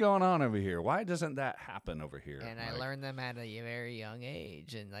 what is going on over here? Why doesn't that happen over here? And I learned them at a very young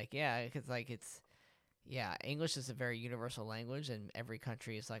age. And like, because like English is a very universal language, and every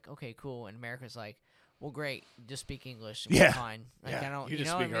country is like, okay, cool. And America's like, well, great, just speak English. And we're fine. Like, I don't, you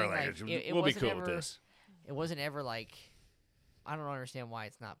just know speak what I our mean? language. Like, it we'll be wasn't cool ever, with this. It wasn't ever like, I don't understand why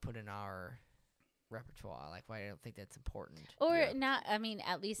it's not put in our repertoire. Like, why I don't think that's important. Or not, I mean,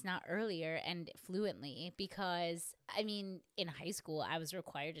 at least not earlier and fluently, because, I mean, in high school, I was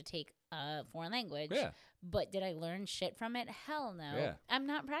required to take a foreign language. Yeah. But did I learn shit from it? Hell no. Yeah. I'm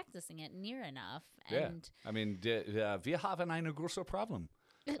not practicing it near enough. Yeah. And I mean, wir haben ein großes Problem.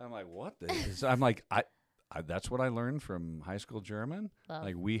 I'm like, what? I'm like, I that's what I learned from high school German. Well.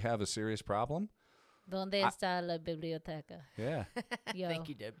 Like, we have a serious problem. ¿Dónde está la biblioteca? Yeah. Yo, Thank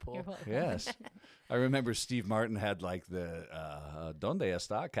you, Deadpool. you're welcome. Yes. I remember Steve Martin had like the Donde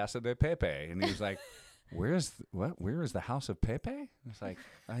está Casa de Pepe? And he was like, where is the house of Pepe? It's like,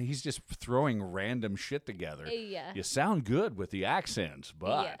 he's just throwing random shit together. Yeah. You sound good with the accents,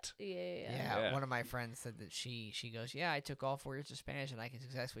 but Yeah. Yeah, one of my friends said that she goes, yeah, I took all 4 years of Spanish and I can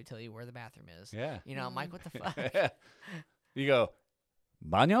successfully tell you where the bathroom is. yeah. I'm like, what the fuck? You go,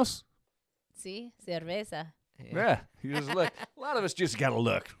 baños? See? Cerveza. Yeah. You just look. A lot of us just got to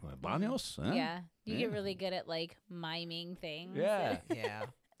look. Baños? Huh? Yeah. You Yeah. get really good at, like, miming things. Yeah. Yeah.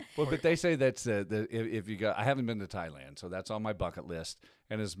 Well, but they say that's if you go. I haven't been to Thailand, so that's on my bucket list.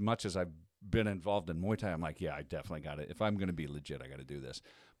 And as much as I've been involved in Muay Thai, I'm like, yeah, I definitely got it. If I'm going to be legit, I got to do this.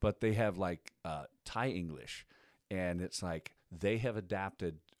 But they have like Thai English, and it's like they have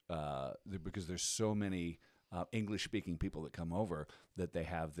adapted because there's so many English-speaking people that come over that they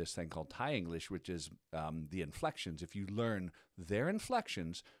have this thing called Thai English, which is the inflections. If you learn their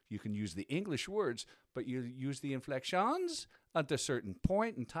inflections, you can use the English words, but you use the inflections at a certain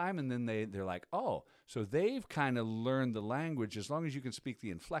point in time, and then they're like, oh, so they've kind of learned the language as long as you can speak the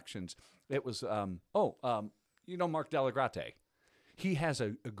inflections. It was, Mark Delagrate. He has a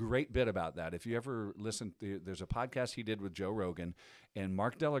great bit about that. If you ever listen, there's a podcast he did with Joe Rogan, and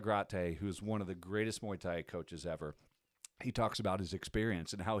Mark Delagrate, who's one of the greatest Muay Thai coaches ever, he talks about his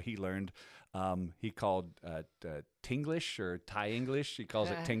experience and how he learned. He called Tinglish or Thai English. He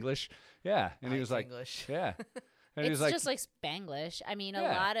calls it Tinglish. Yeah, and he was like, English. yeah. And It's he was like, just like Spanglish. I mean, a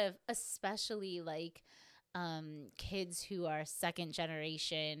Yeah. lot of, especially like kids who are second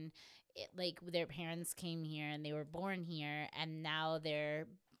generation like their parents came here and they were born here, and now they're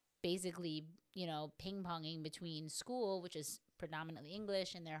basically, you know, ping-ponging between school, which is predominantly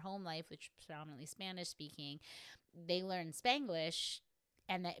English, and their home life, which is predominantly Spanish speaking. They learn Spanglish,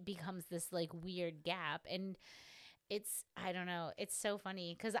 and that becomes this like weird gap. And it's, I don't know, it's so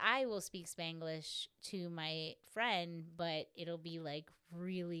funny because I will speak Spanglish to my friend, but it'll be like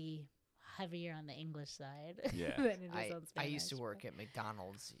really heavier on the English side Yeah. than it is on Spanish. I used to work at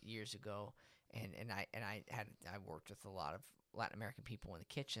McDonald's years ago, and I worked with a lot of Latin American people in the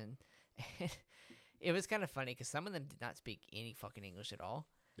kitchen. And it was kind of funny because some of them did not speak any fucking English at all,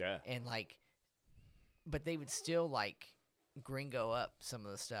 Yeah. and like, but they would still like gringo up some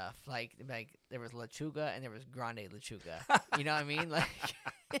of the stuff. Like there was lechuga and there was grande lechuga. You know what I mean?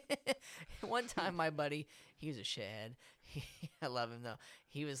 Like one time, my buddy, he was a shithead. I love him though.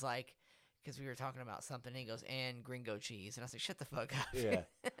 He was like, because we were talking about something, and he goes, and gringo cheese, and I was like, shut the fuck up. Yeah.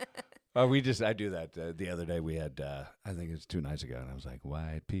 I do that the other day. We had, I think it was 2 nights ago, and I was like,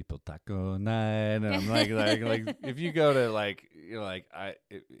 white people taco night. And I'm like, if you go to like, you know, like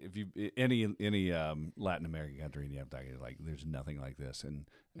if you, any Latin American country and you have taco, like there's nothing like this. And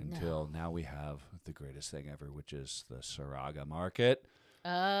until now we have the greatest thing ever, which is the Saraga market.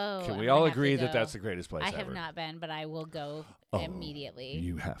 Oh, Can I'm we gonna all have to agree that go. that's the greatest place I ever? have not been, but I will go Oh, immediately.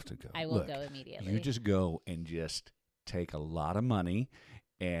 You have to go. I will Look, go immediately. You just go and just take a lot of money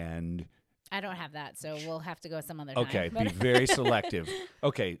and I don't have that, so we'll have to go some other time. okay, but- be very selective.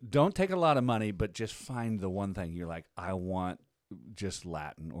 Okay, don't take a lot of money, but just find the one thing you're like, I want just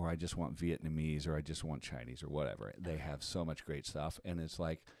Latin, or I just want Vietnamese, or I just want Chinese, or whatever. They have so much great stuff, and it's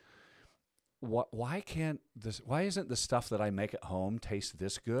like, why isn't the stuff that I make at home taste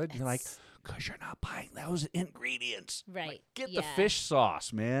this good? You're like, because you're not buying those ingredients. Right. Like, get yeah. the fish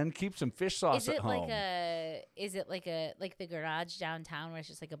sauce, man. Keep some fish sauce Is at it home. like the garage downtown where it's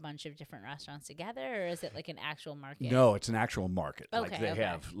just like a bunch of different restaurants together, or is it like an actual market? No, it's an actual market. Like Okay, they okay.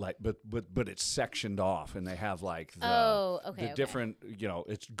 have like, but it's sectioned off, and they have like the okay. different. You know,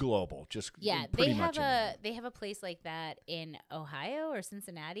 it's global. Just Yeah, pretty they much have they have a place like that in Ohio or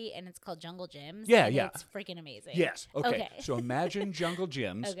Cincinnati, and it's called Jungle Gyms. Yeah, and yeah. It's freaking amazing. Yes. Okay. Okay. So imagine Jungle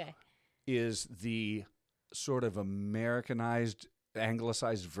Gyms Okay. is the sort of Americanized,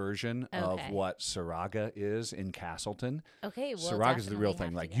 anglicized version of Okay. what Saraga is in Castleton. Okay. Well, Saraga's the real definitely thing.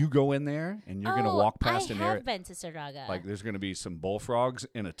 have like to go. you go in there and you're gonna walk past I an have area. been to Saraga. Like there's gonna be some bullfrogs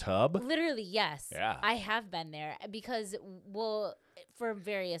in a tub. Literally, yes. Yeah. I have been there because, well, for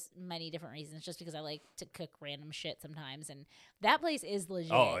many different reasons, just because I like to cook random shit sometimes. And that place is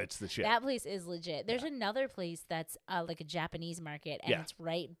legit. Oh, it's the shit. That place is legit. There's another place that's like a Japanese market, and Yeah. it's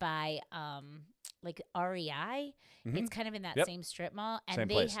right by like REI. Mhm. It's kind of in that Yep. same strip mall, and Same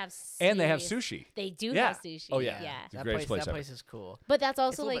they place. have And they have serious- sushi. They do Yeah. have sushi. Oh, yeah. yeah. It's the greatest place that ever. place is cool. But that's a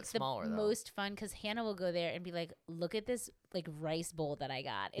also little like bit the smaller, though. most fun because Hannah will go there and be like, "Look at this like rice bowl that I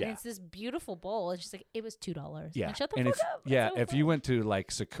got," and Yeah. it's this beautiful bowl. It's just like it was $2. Yeah. Like, shut the and fuck if up. yeah, That's so if you fun. went to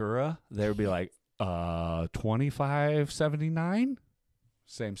like Sakura, they would be like, $25.79.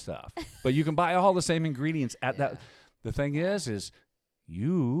 Same stuff. But you can buy all the same ingredients at Yeah. that. The thing is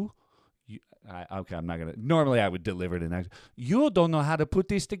okay, I'm not gonna. Normally, I would deliver it in. You don't know how to put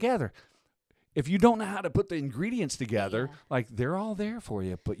these together. If you don't know how to put the ingredients together, Yeah. like they're all there for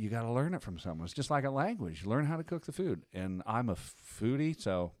you, but you got to learn it from someone. It's just like a language. You learn how to cook the food. And I'm a foodie,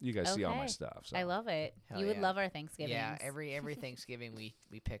 so you guys see all my Okay. stuff. So. I love it. Hell You would yeah. love our Thanksgiving. Yeah, every Thanksgiving we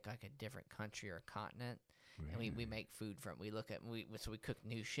pick like a different country or continent, and we make food from. We look at so we cook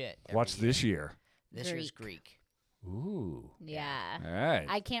new shit. every What's year. this year? This year's Greek. Ooh. Yeah. All right.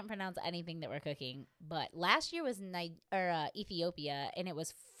 I can't pronounce anything that we're cooking, but last year was Ethiopia, and it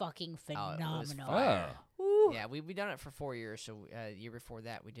was fucking Oh, it phenomenal. was fire. Woo. Yeah, we've done it for 4 years. So the year before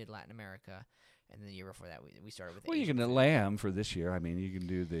that we did Latin America, and then the year before that we started with. Well, you Asian can food. lamb for this year. I mean, you can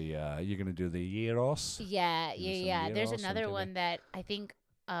do the you're gonna do the gyros. Yeah, Do yeah, some yeah. There's gyros another into the- one that I think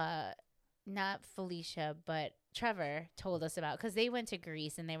not Felicia, but Trevor told us about because they went to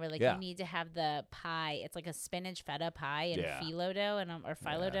Greece and they were like, Yeah. you need to have the pie. It's like a spinach feta pie and Yeah. phyllo dough or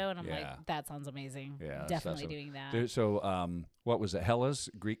phyllo Yeah, dough, and I'm yeah. like, that sounds amazing. Yeah, that's Definitely awesome. doing that. There- so, what was it? Hella's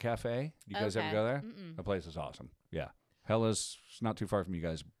Greek Cafe. You guys ever Okay. go there? Mm-mm. The place is awesome. Yeah, Hella's it's not too far from you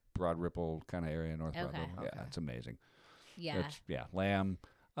guys. Broad Ripple kind of area, North Broad Okay. Ripple. Yeah, it's amazing. Yeah. Lamb.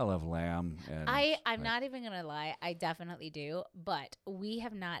 I love lamb. And I'm like, not even gonna lie, I definitely do, but we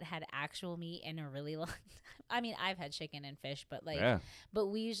have not had actual meat in a really long time. I mean, I've had chicken and fish, but Yeah. but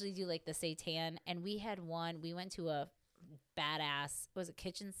we usually do like the seitan, and we had one. We went to a badass. Was it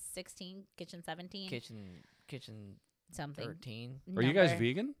Kitchen 16, Kitchen 17, kitchen something? 13. Are you guys number.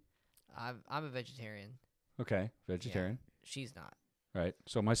 vegan? I'm a vegetarian. Okay, vegetarian. She's not. right?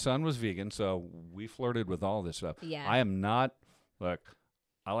 So my son was vegan, so we flirted with all this stuff. Yeah. I am not, look,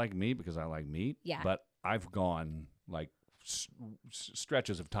 I like meat because I like meat, Yeah. but I've gone like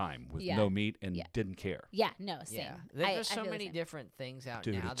stretches of time with Yeah. no meat and Yeah. didn't care. Yeah, no, same. Yeah, there's I so feel the many same. different things out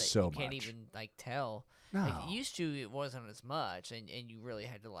Dude, now it's that so you can't much. even like tell. No. Like used to, it wasn't as much, and you really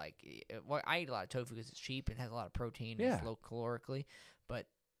had to like. Well, I eat a lot of tofu because it's cheap and has a lot of protein. And it's Yeah. low calorically, but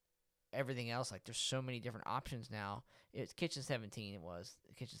everything else, like there's so many different options now. It's Kitchen 17. It was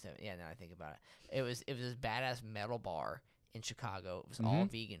Kitchen 17. Yeah, now I think about it, it was this badass metal bar in Chicago. It was all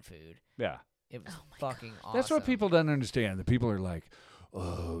vegan food. Yeah. It was Oh my fucking awesome. That's what people don't understand. The people are like,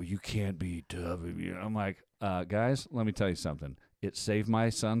 oh, you can't be tough. I'm like, guys, let me tell you something. It saved my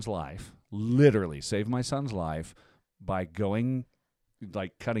son's life, literally saved my son's life by going,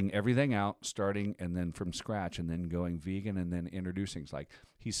 like cutting everything out, starting and then from scratch and then going vegan and then introducing. It's like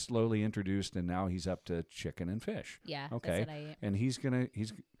he's slowly introduced and now he's up to chicken and fish. Yeah, Okay. that's what I eat.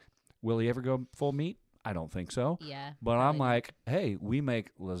 And will he ever go full meat? I don't think so. Yeah. But I'm probably not. like, hey, we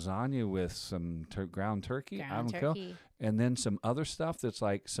make lasagna with some ground turkey. I ground don't know. turkey. And then some other stuff that's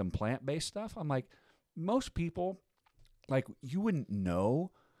like some plant-based stuff. I'm like, most people, like, you wouldn't know.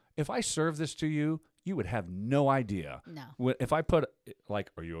 If I serve this to you, you would have no idea. No. If I put,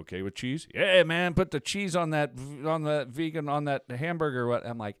 like, are you okay with cheese? Yeah, man, put the cheese on that vegan, on that hamburger. What?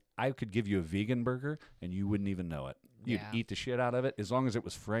 I'm like, I could give you a vegan burger and you wouldn't even know it. You'd Yeah. eat the shit out of it as long as it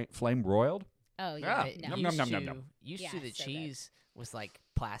was flame broiled. Oh yeah. It No. Nom, nom, nom, nom, nom. Used Yeah, to the so good. cheese was like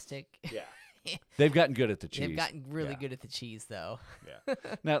plastic. Yeah. They've gotten good at the cheese. They've gotten really Yeah. good at the cheese though. Yeah.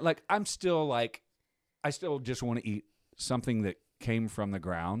 Now, like, I still just want to eat something that came from the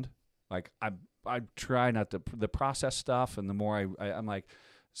ground. Like, I try not to, the processed stuff, and the more I'm like,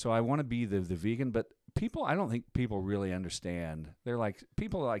 so I want to be the vegan, but people, I don't think people really understand. They're like,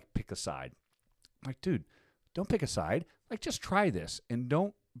 people like pick a side. I'm like, dude, don't pick a side. Like, just try this and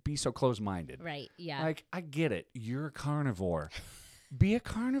don't be so close-minded. Right. Yeah. Like, I get it. You're a carnivore. Be a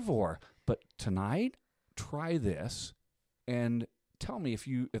carnivore. But tonight, try this and tell me if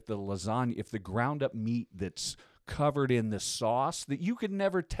the lasagna, if the ground up meat that's covered in the sauce that you could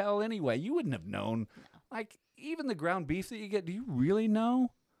never tell anyway, you wouldn't have known. No. Like, even the ground beef that you get, do you really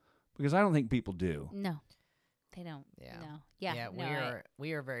know? Because I don't think people do. No. They don't. Yeah. No. Yeah. Yeah, no,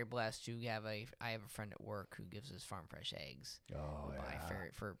 we are very blessed to have I have a friend at work who gives us farm fresh eggs. Oh, We buy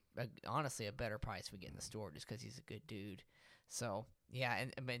for honestly a better price we get in the store just because he's a good dude. So yeah,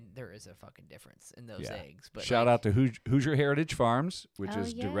 and I mean there is a fucking difference in those Yeah. eggs. But Shout out to Hoosier Heritage Farms, which Oh,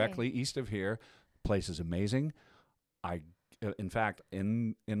 is yay. directly east of here. Place is amazing. In fact,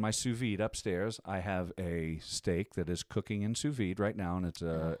 in my sous vide upstairs, I have a steak that is cooking in sous vide right now, and it's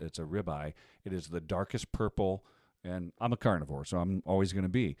a ribeye. It is the darkest purple, and I'm a carnivore, so I'm always going to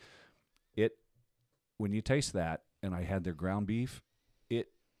be. When you taste that, and I had their ground beef, it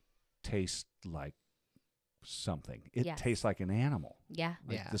tastes like something. It Yes. tastes like an animal. Yeah.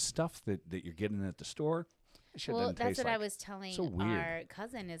 Like Yeah. the stuff that you're getting at the store, shit Well, doesn't that's taste what like. I was telling so weird. our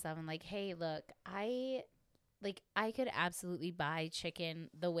cousin is I'm like, hey, look, I could absolutely buy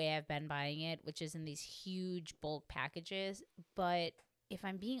chicken the way I've been buying it, which is in these huge bulk packages. But if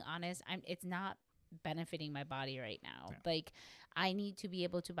I'm being honest, it's not benefiting my body right now. Yeah. Like, I need to be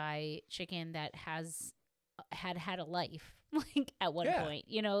able to buy chicken that has had a life, like at one Yeah. point,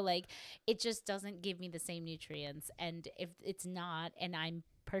 like it just doesn't give me the same nutrients. And if it's not, and I'm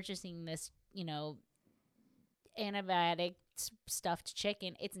purchasing this, antibiotic stuffed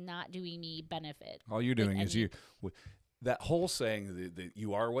chicken, it's not doing me benefit. All you're doing Like, is that whole saying that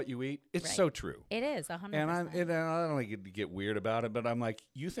you are what you eat. It's Right. so true. It is 100%. And I don't like to get weird about it, but I'm like,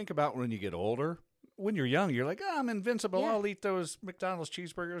 you think about when you get older. When you're young, you're like, I'm invincible. Yeah. I'll eat those McDonald's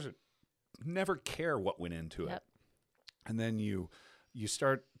cheeseburgers. Never care what went into Yep. it. And then you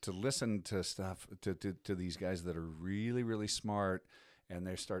start to listen to stuff to these guys that are really, really smart, and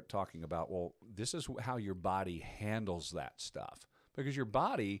they start talking about, well, this is how your body handles that stuff, because your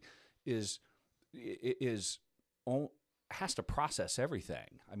body has to process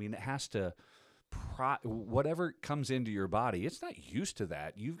everything. I mean, it has to whatever comes into your body, it's not used to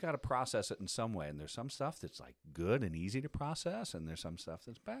that. You've got to process it in some way, and there's some stuff that's like good and easy to process, and there's some stuff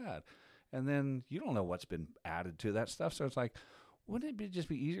that's bad. And then you don't know what's been added to that stuff. So it's like, wouldn't it just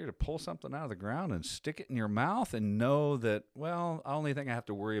be easier to pull something out of the ground and stick it in your mouth and know that, well, the only thing I have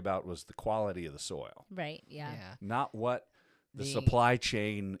to worry about was the quality of the soil, Right. Yeah. not what the The- supply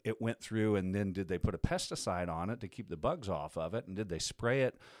chain it went through, and then did they put a pesticide on it to keep the bugs off of it, and did they spray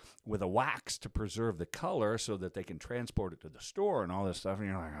it with a wax to preserve the color so that they can transport it to the store and all this stuff. And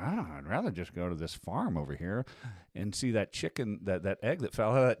you're like, I'd rather just go to this farm over here and see that chicken, that egg that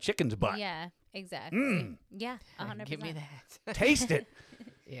fell out of that chicken's butt. Yeah. Exactly. Yeah, 100%. Give me that. Taste it.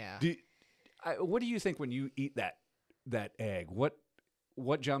 Yeah. What do you think when you eat that egg?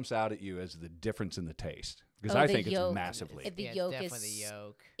 What jumps out at you as the difference in the taste? Because I the think yolk. it's massively. The Yeah, yolk it's definitely is the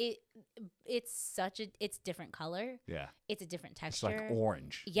yolk. it's different color. Yeah. It's a different It's texture. like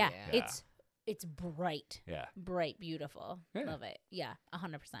orange. Yeah, Yeah. it's bright. Yeah. Bright, beautiful. Yeah. Love it. Yeah,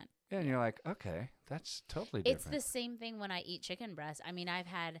 100%. And you're like, okay, that's totally It's different. the same thing when I eat chicken breast. I mean, I've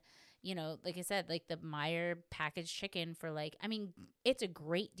had, like I said, like the Meyer packaged chicken for it's a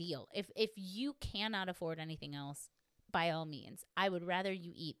great deal. If you cannot afford anything else, by all means, I would rather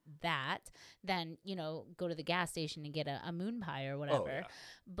you eat that than, go to the gas station and get a moon pie or whatever. yeah.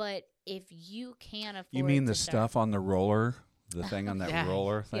 But if you can't afford You mean to the stuff on the roller? The thing on that Yeah.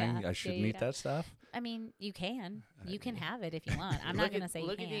 roller thing? Yeah, I shouldn't yeah, eat yeah. that stuff? I mean, you can. You can have it if you want. I'm not Look going to at- say you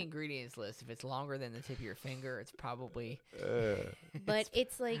Look at the can't. ingredients list. If it's longer than the tip of your finger, it's probably. But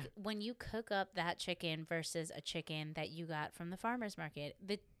it's like when you cook up that chicken versus a chicken that you got from the farmer's market,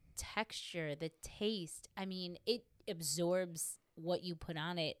 the texture, the taste, I mean, it absorbs what you put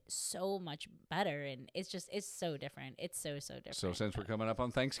on it so much better. And it's so different. It's so different. So since we're coming up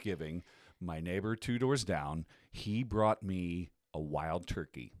on Thanksgiving, my neighbor 2 doors down, he brought me a wild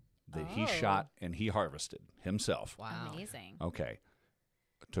turkey that he Oh. shot and he harvested himself. Wow. Amazing. Okay.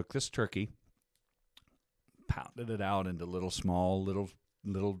 I took this turkey, pounded it out into little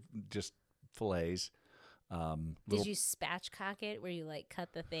just fillets. Did you spatchcock it where you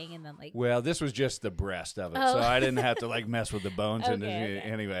cut the thing and then Well, this was just the breast of it, Oh. so I didn't have to mess with the bones. Okay, and okay.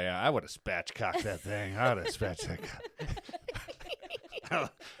 Anyway, I would have spatchcocked that thing. I would have spatchcocked.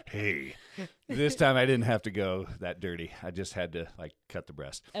 Hey, this time I didn't have to go that dirty. I just had to cut the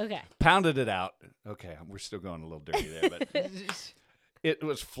breast, Okay. pounded it out. Okay, we're still going a little dirty there, but it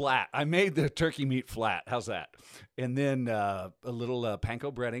was flat. I made the turkey meat flat. How's that? And then a little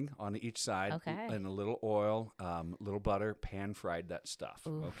panko breading on each side, Okay. and a little oil, little butter, pan fried that stuff.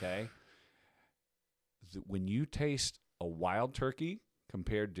 Oof. Okay. When you taste a wild turkey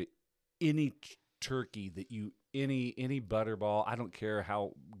compared to any turkey that any butterball, I don't care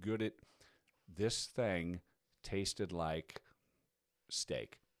how good this thing tasted like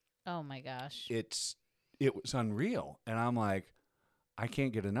steak. Oh my gosh. It was unreal, and I'm like, I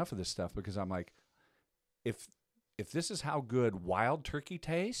can't get enough of this stuff because I'm like, if this is how good wild turkey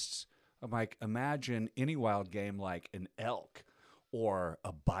tastes, I'm like, imagine any wild game like an elk or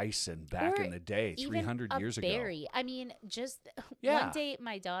a bison back Or in the day, even 300 a years berry. I mean, just Yeah. one day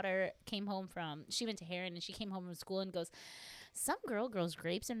my daughter came home she went to Heron and she came home from school and goes, some girl grows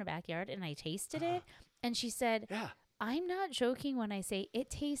grapes in her backyard and I tasted it. And she said, ago. Yeah. I'm not joking when I say it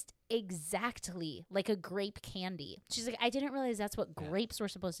tastes exactly like a grape candy. She's like, I didn't realize that's what Yeah. grapes were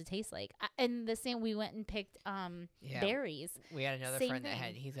supposed to taste like. And the same, we went and picked Yeah. berries, We had another Same friend that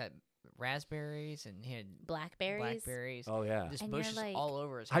thing. he's got raspberries and he had blackberries. blackberries. Oh yeah. Just And you're bushes like- all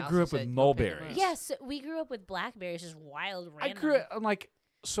over his I house. grew He up with said, "Go pick 'em mulberries. up." Yes, we grew up with blackberries, just wild, random. I'm like,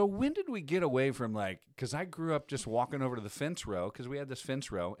 so when did we get away from because I grew up just walking over to the fence row because we had this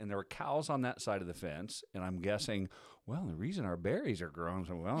fence row and there were cows on that side of the fence. And I'm guessing, well, the reason our berries are growing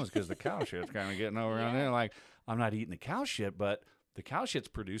so well is because the cow shit's kind of getting over on Yeah. there. Like, I'm not eating the cow shit, but the cow shit's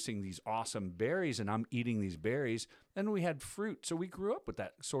producing these awesome berries and I'm eating these berries. And we had fruit. So we grew up with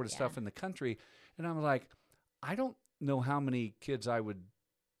that sort of stuff in the country. And I'm like, I don't know how many kids I would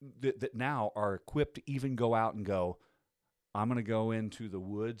that now are equipped to even go out and go, I'm going to go into the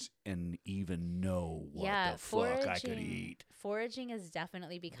woods and even know what the fuck I could eat. Foraging is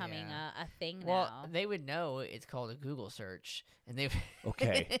definitely becoming Yeah. a thing Well, now. they would know it's called a Google search, and they've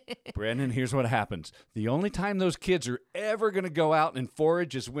Okay, Brandon, here's what happens. The only time those kids are ever going to go out and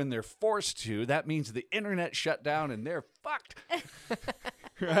forage is when they're forced to. That means the internet shut down and they're fucked.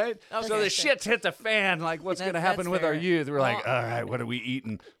 Right? So Okay. the shit's hit the fan. Like, what's going to happen That's with our fair. youth? We're like, Well- all right, what are we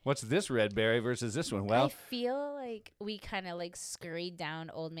eating? What's this red berry versus this one? I Well, feel like we kind of scurried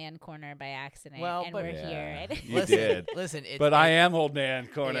down old man corner by accident, Well, and but- we're Yeah. here. Right? You listen, did. Listen, it's, but I am old man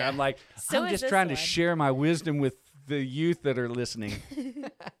corner. Yeah. I'm like, So I'm is just this trying to one. share my wisdom with the youth that are listening.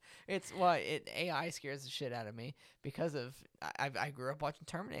 It's AI scares the shit out of me because of I grew up watching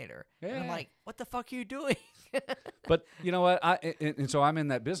Terminator, and I'm Yeah. like, what the fuck are you doing? But you know what? And so I'm in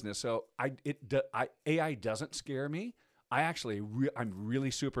that business. So AI doesn't scare me. I'm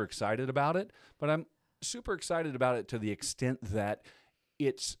really super excited about it. But I'm super excited about it to the extent that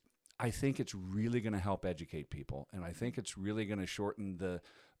I think it's really going to help educate people, and I think it's really going to shorten the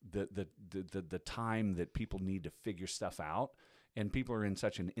time that people need to figure stuff out. And people are in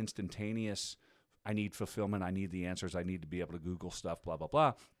such an instantaneous, I need fulfillment, I need the answers, I need to be able to Google stuff, blah, blah,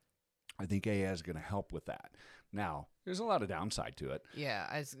 blah. I think AI is going to help with that. Now, there's a lot of downside to it. Yeah,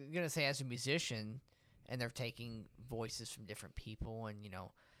 I was gonna say, as a musician, and they're taking voices from different people, and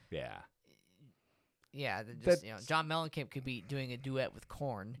Yeah. yeah, they're just That's- John Mellencamp could be doing a duet with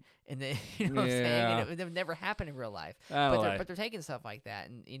Korn, and then you know what I'm saying, Yeah. and it would never happen in real life. I don't like- But they're taking stuff like that,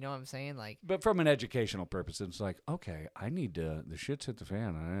 and you know what I'm saying, like. But from an educational purpose, it's like, okay, I need to. The shit's hit the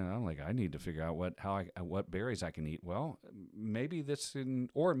fan. I need to figure out what berries I can eat. Well, maybe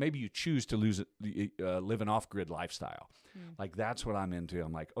or maybe you choose to live an off-grid lifestyle. Like that's what I'm into.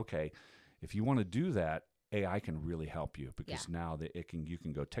 I'm like, okay, if you want to do that, AI can really help you because now that you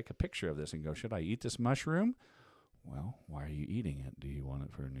can go take a picture of this and go, should I eat this mushroom? Well, why are you eating it? Do you want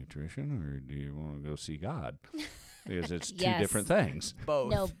it for nutrition or do you want to go see God? Because it's two different things.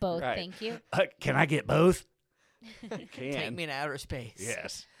 Both. No, both. Right. Thank you. Can I get both? Take me to outer space.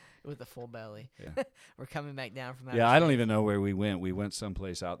 Yes. With a full belly. Yeah. We're coming back down from outer Yeah, space. I don't even know where we went. We went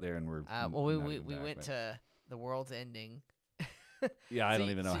someplace out there and we're. Well, we not we, even we back, went but- to the world's ending. Yeah, I don't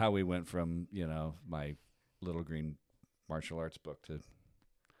See- even know see- how we went from my little green martial arts book to.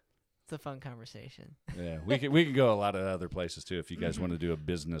 It's a fun conversation. Yeah, we can go a lot of other places too. If you guys want to do a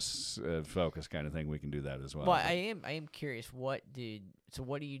business focus kind of thing, we can do that as well. Well, I am curious. What do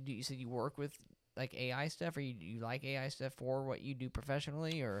you do? You said you work with like AI stuff, or you like AI stuff for what you do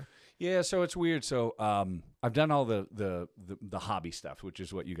professionally, or Yeah, so it's weird. So I've done all the hobby stuff, which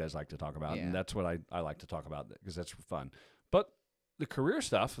is what you guys like to talk about, Yeah. and that's what I like to talk about because that's fun. But the career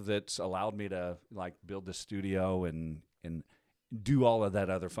stuff that's allowed me to like build the studio and do all of that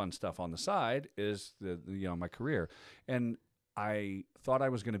other fun stuff on the side is my career. And I thought I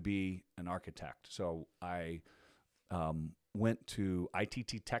was going to be an architect, so I went to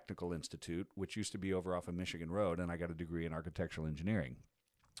ITT Technical Institute, which used to be over off of Michigan Road, and I got a degree in architectural engineering.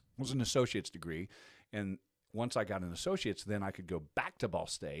 It was an associate's degree, and once I got an associate's, then I could go back to Ball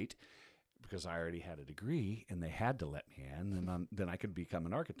State because I already had a degree, and they had to let me in, and then I could become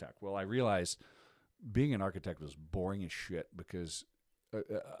an architect. Well, I realized being an architect was boring as shit because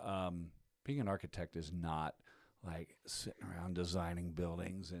being an architect is not like sitting around designing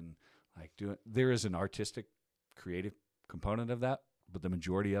buildings and like doing. There is an artistic, creative component of that, but the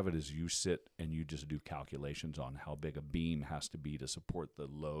majority of it is you sit and you just do calculations on how big a beam has to be to support the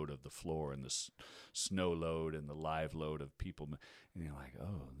load of the floor and the snow load and the live load of people. And you're like,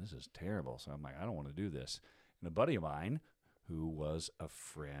 oh, this is terrible. So I'm like, I don't want to do this. And a buddy of mine who was a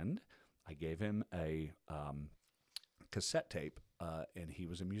friend, I gave him a cassette tape, and he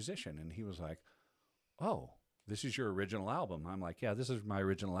was a musician. And he was like, oh, this is your original album. I'm like, yeah, this is my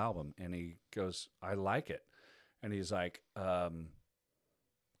original album. And he goes, I like it. And he's like,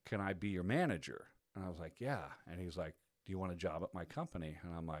 can I be your manager? And I was like, yeah. And he's like, do you want a job at my company?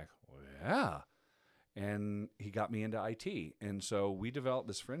 And I'm like, well, yeah. And he got me into IT. And so we developed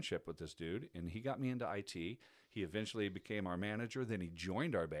this friendship with this dude, and he got me into IT. He eventually became our manager. Then he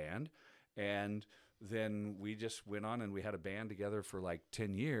joined our band. And then we just went on and we had a band together for like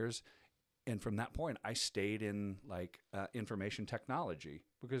 10 years. And from that point, I stayed in like information technology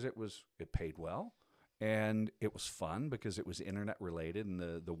because it paid well. And it was fun because it was internet related and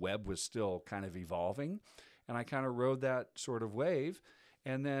the web was still kind of evolving. And I kind of rode that sort of wave.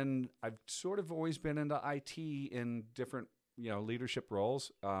 And then I've sort of always been into IT in different, leadership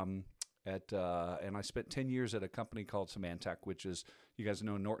roles. And I spent 10 years at a company called Symantec, which is, you guys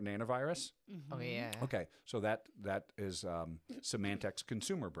know Norton Antivirus? oh yeah, Okay, so that is Symantec's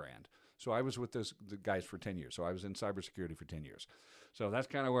consumer brand. So I was with the guys for 10 years. So I was in cybersecurity for 10 years. So that's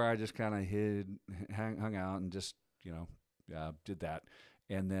kind of where I just kind of hung out and just, did that.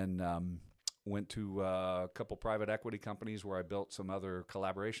 And then went to a couple private equity companies where I built some other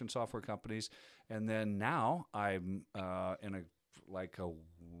collaboration software companies. And then now I'm in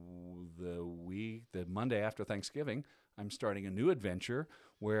the Monday after Thanksgiving, I'm starting a new adventure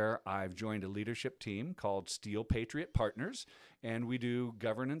where I've joined a leadership team called Steel Patriot Partners, and we do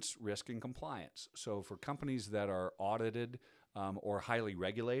governance, risk, and compliance. So for companies that are audited or highly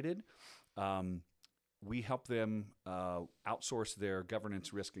regulated, we help them outsource their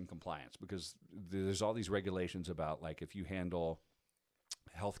governance, risk, and compliance because there's all these regulations about like if you handle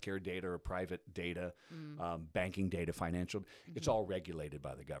healthcare data or private data, banking data, financial, it's all regulated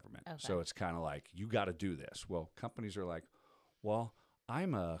by the government. Okay. So it's kind of like, you got to do this. Well, companies are like, well,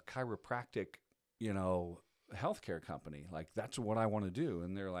 I'm a chiropractic, healthcare company. Like, that's what I want to do.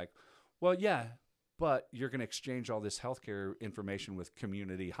 And they're like, well, yeah, but you're going to exchange all this healthcare information with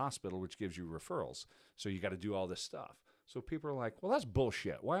community hospital, which gives you referrals. So you got to do all this stuff. So people are like, well, that's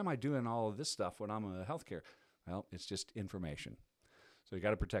bullshit. Why am I doing all of this stuff when I'm a healthcare? Well, it's just information. So you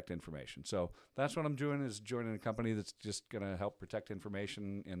got to protect information. So that's what I'm doing, is joining a company that's just going to help protect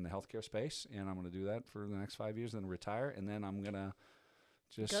information in the healthcare space. And I'm going to do that for the next 5 years, then retire. And then I'm going to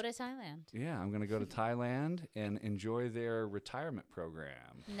just Go to Thailand. Yeah, I'm going to go to Thailand and enjoy their retirement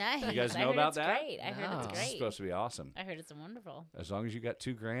program. Nice. You guys I know heard about it's that? Great. I heard No. it's It's great. supposed to be awesome. I heard it's wonderful. As long as you got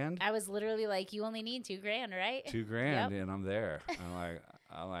 $2,000, I was literally like, you only need $2,000, right? $2,000, Yep. and I'm there.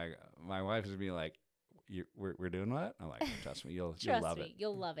 I'm like, my wife is be like, we're doing what? I'm like, trust me, you'll Trust love me, it.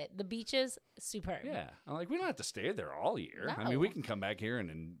 you'll love it. The beaches, superb. Yeah, I'm like, we don't have to stay there all year. I mean, No. we can come back here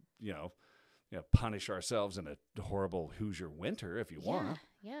and punish ourselves in a horrible Hoosier winter if you want.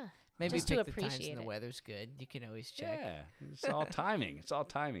 Yeah. Maybe Just to pick the times appreciate when the it. weather's good. You can always check. Yeah, it's all timing. It's all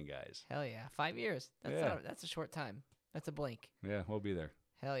timing, guys. Hell yeah. 5 years. That's a short time. That's a blink. Yeah, we'll be there.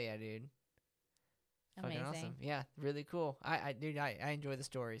 Hell yeah, dude. Fucking Amazing. awesome. Yeah, really cool. Dude, I enjoy the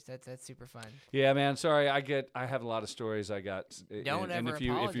stories. That's super fun. Yeah, man. Sorry, I have a lot of stories. I got. Don't and ever if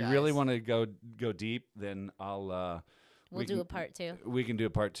you really apologize. want to go deep, then I'll. We'll do a part 2. We can do a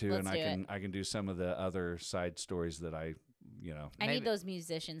part 2, Let's and do I can do some of the other side stories that I. I Maybe- need those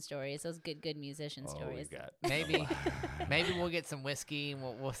musician stories, those good musician stories. We got Maybe we'll get some whiskey and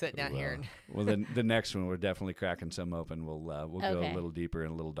we'll sit down here and well, then the next one we're definitely cracking some open. We'll go Okay. a little deeper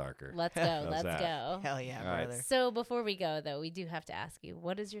and a little darker. Let's go. How's Let's that? go. hell yeah, All right. brother. So before we go, though, we do have to ask you,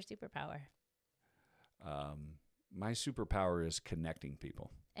 what is your superpower? My superpower is connecting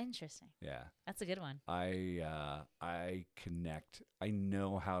people. Interesting. Yeah, That's a good one. I connect. I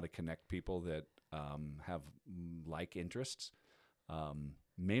know how to connect people that have like interests.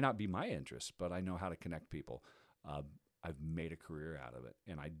 May not be my interests, but I know how to connect people. I've made a career out of it,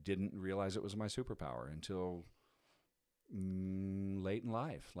 and I didn't realize it was my superpower until late in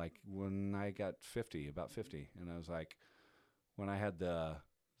life, like when I got about 50, and I was like, when I had the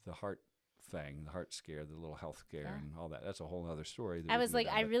heart thing, the heart scare, the little health scare, Yeah. and all that. That's a whole other story. That I we was can like,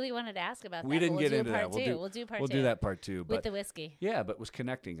 get I into. really wanted to ask about that. We didn't but get we'll into do that. part We'll 2. do- We'll do part We'll 2. do that part 2, With but the whiskey. yeah, but was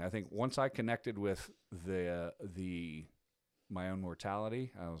connecting. I think once I connected with my own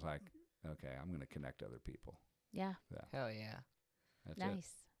mortality, I was like, okay, I'm going to connect other people. Yeah. Hell yeah. That's it. Nice.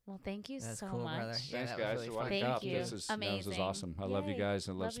 Well, thank you That's so cool, much. brother. Yeah, Thanks, that was guys. really for fun. wanting to Thank come. you. This is Amazing. awesome. I love you Yay. guys.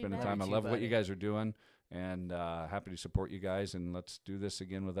 I love Love you spending back. time. I Love you love too, what you buddy. guys are doing, and happy to support you guys. And let's do this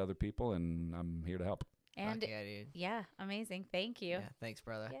again with other people. And I'm here to help. And Fuck yeah, dude. yeah, amazing. Thank you. Yeah, thanks,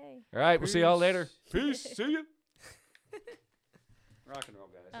 brother. Yay. All right, we'll see y'all Peace. later. Peace. See you. Rock and roll,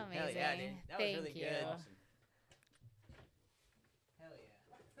 guys. Amazing. Hell yeah, dude. That was Thank really you. good. Awesome.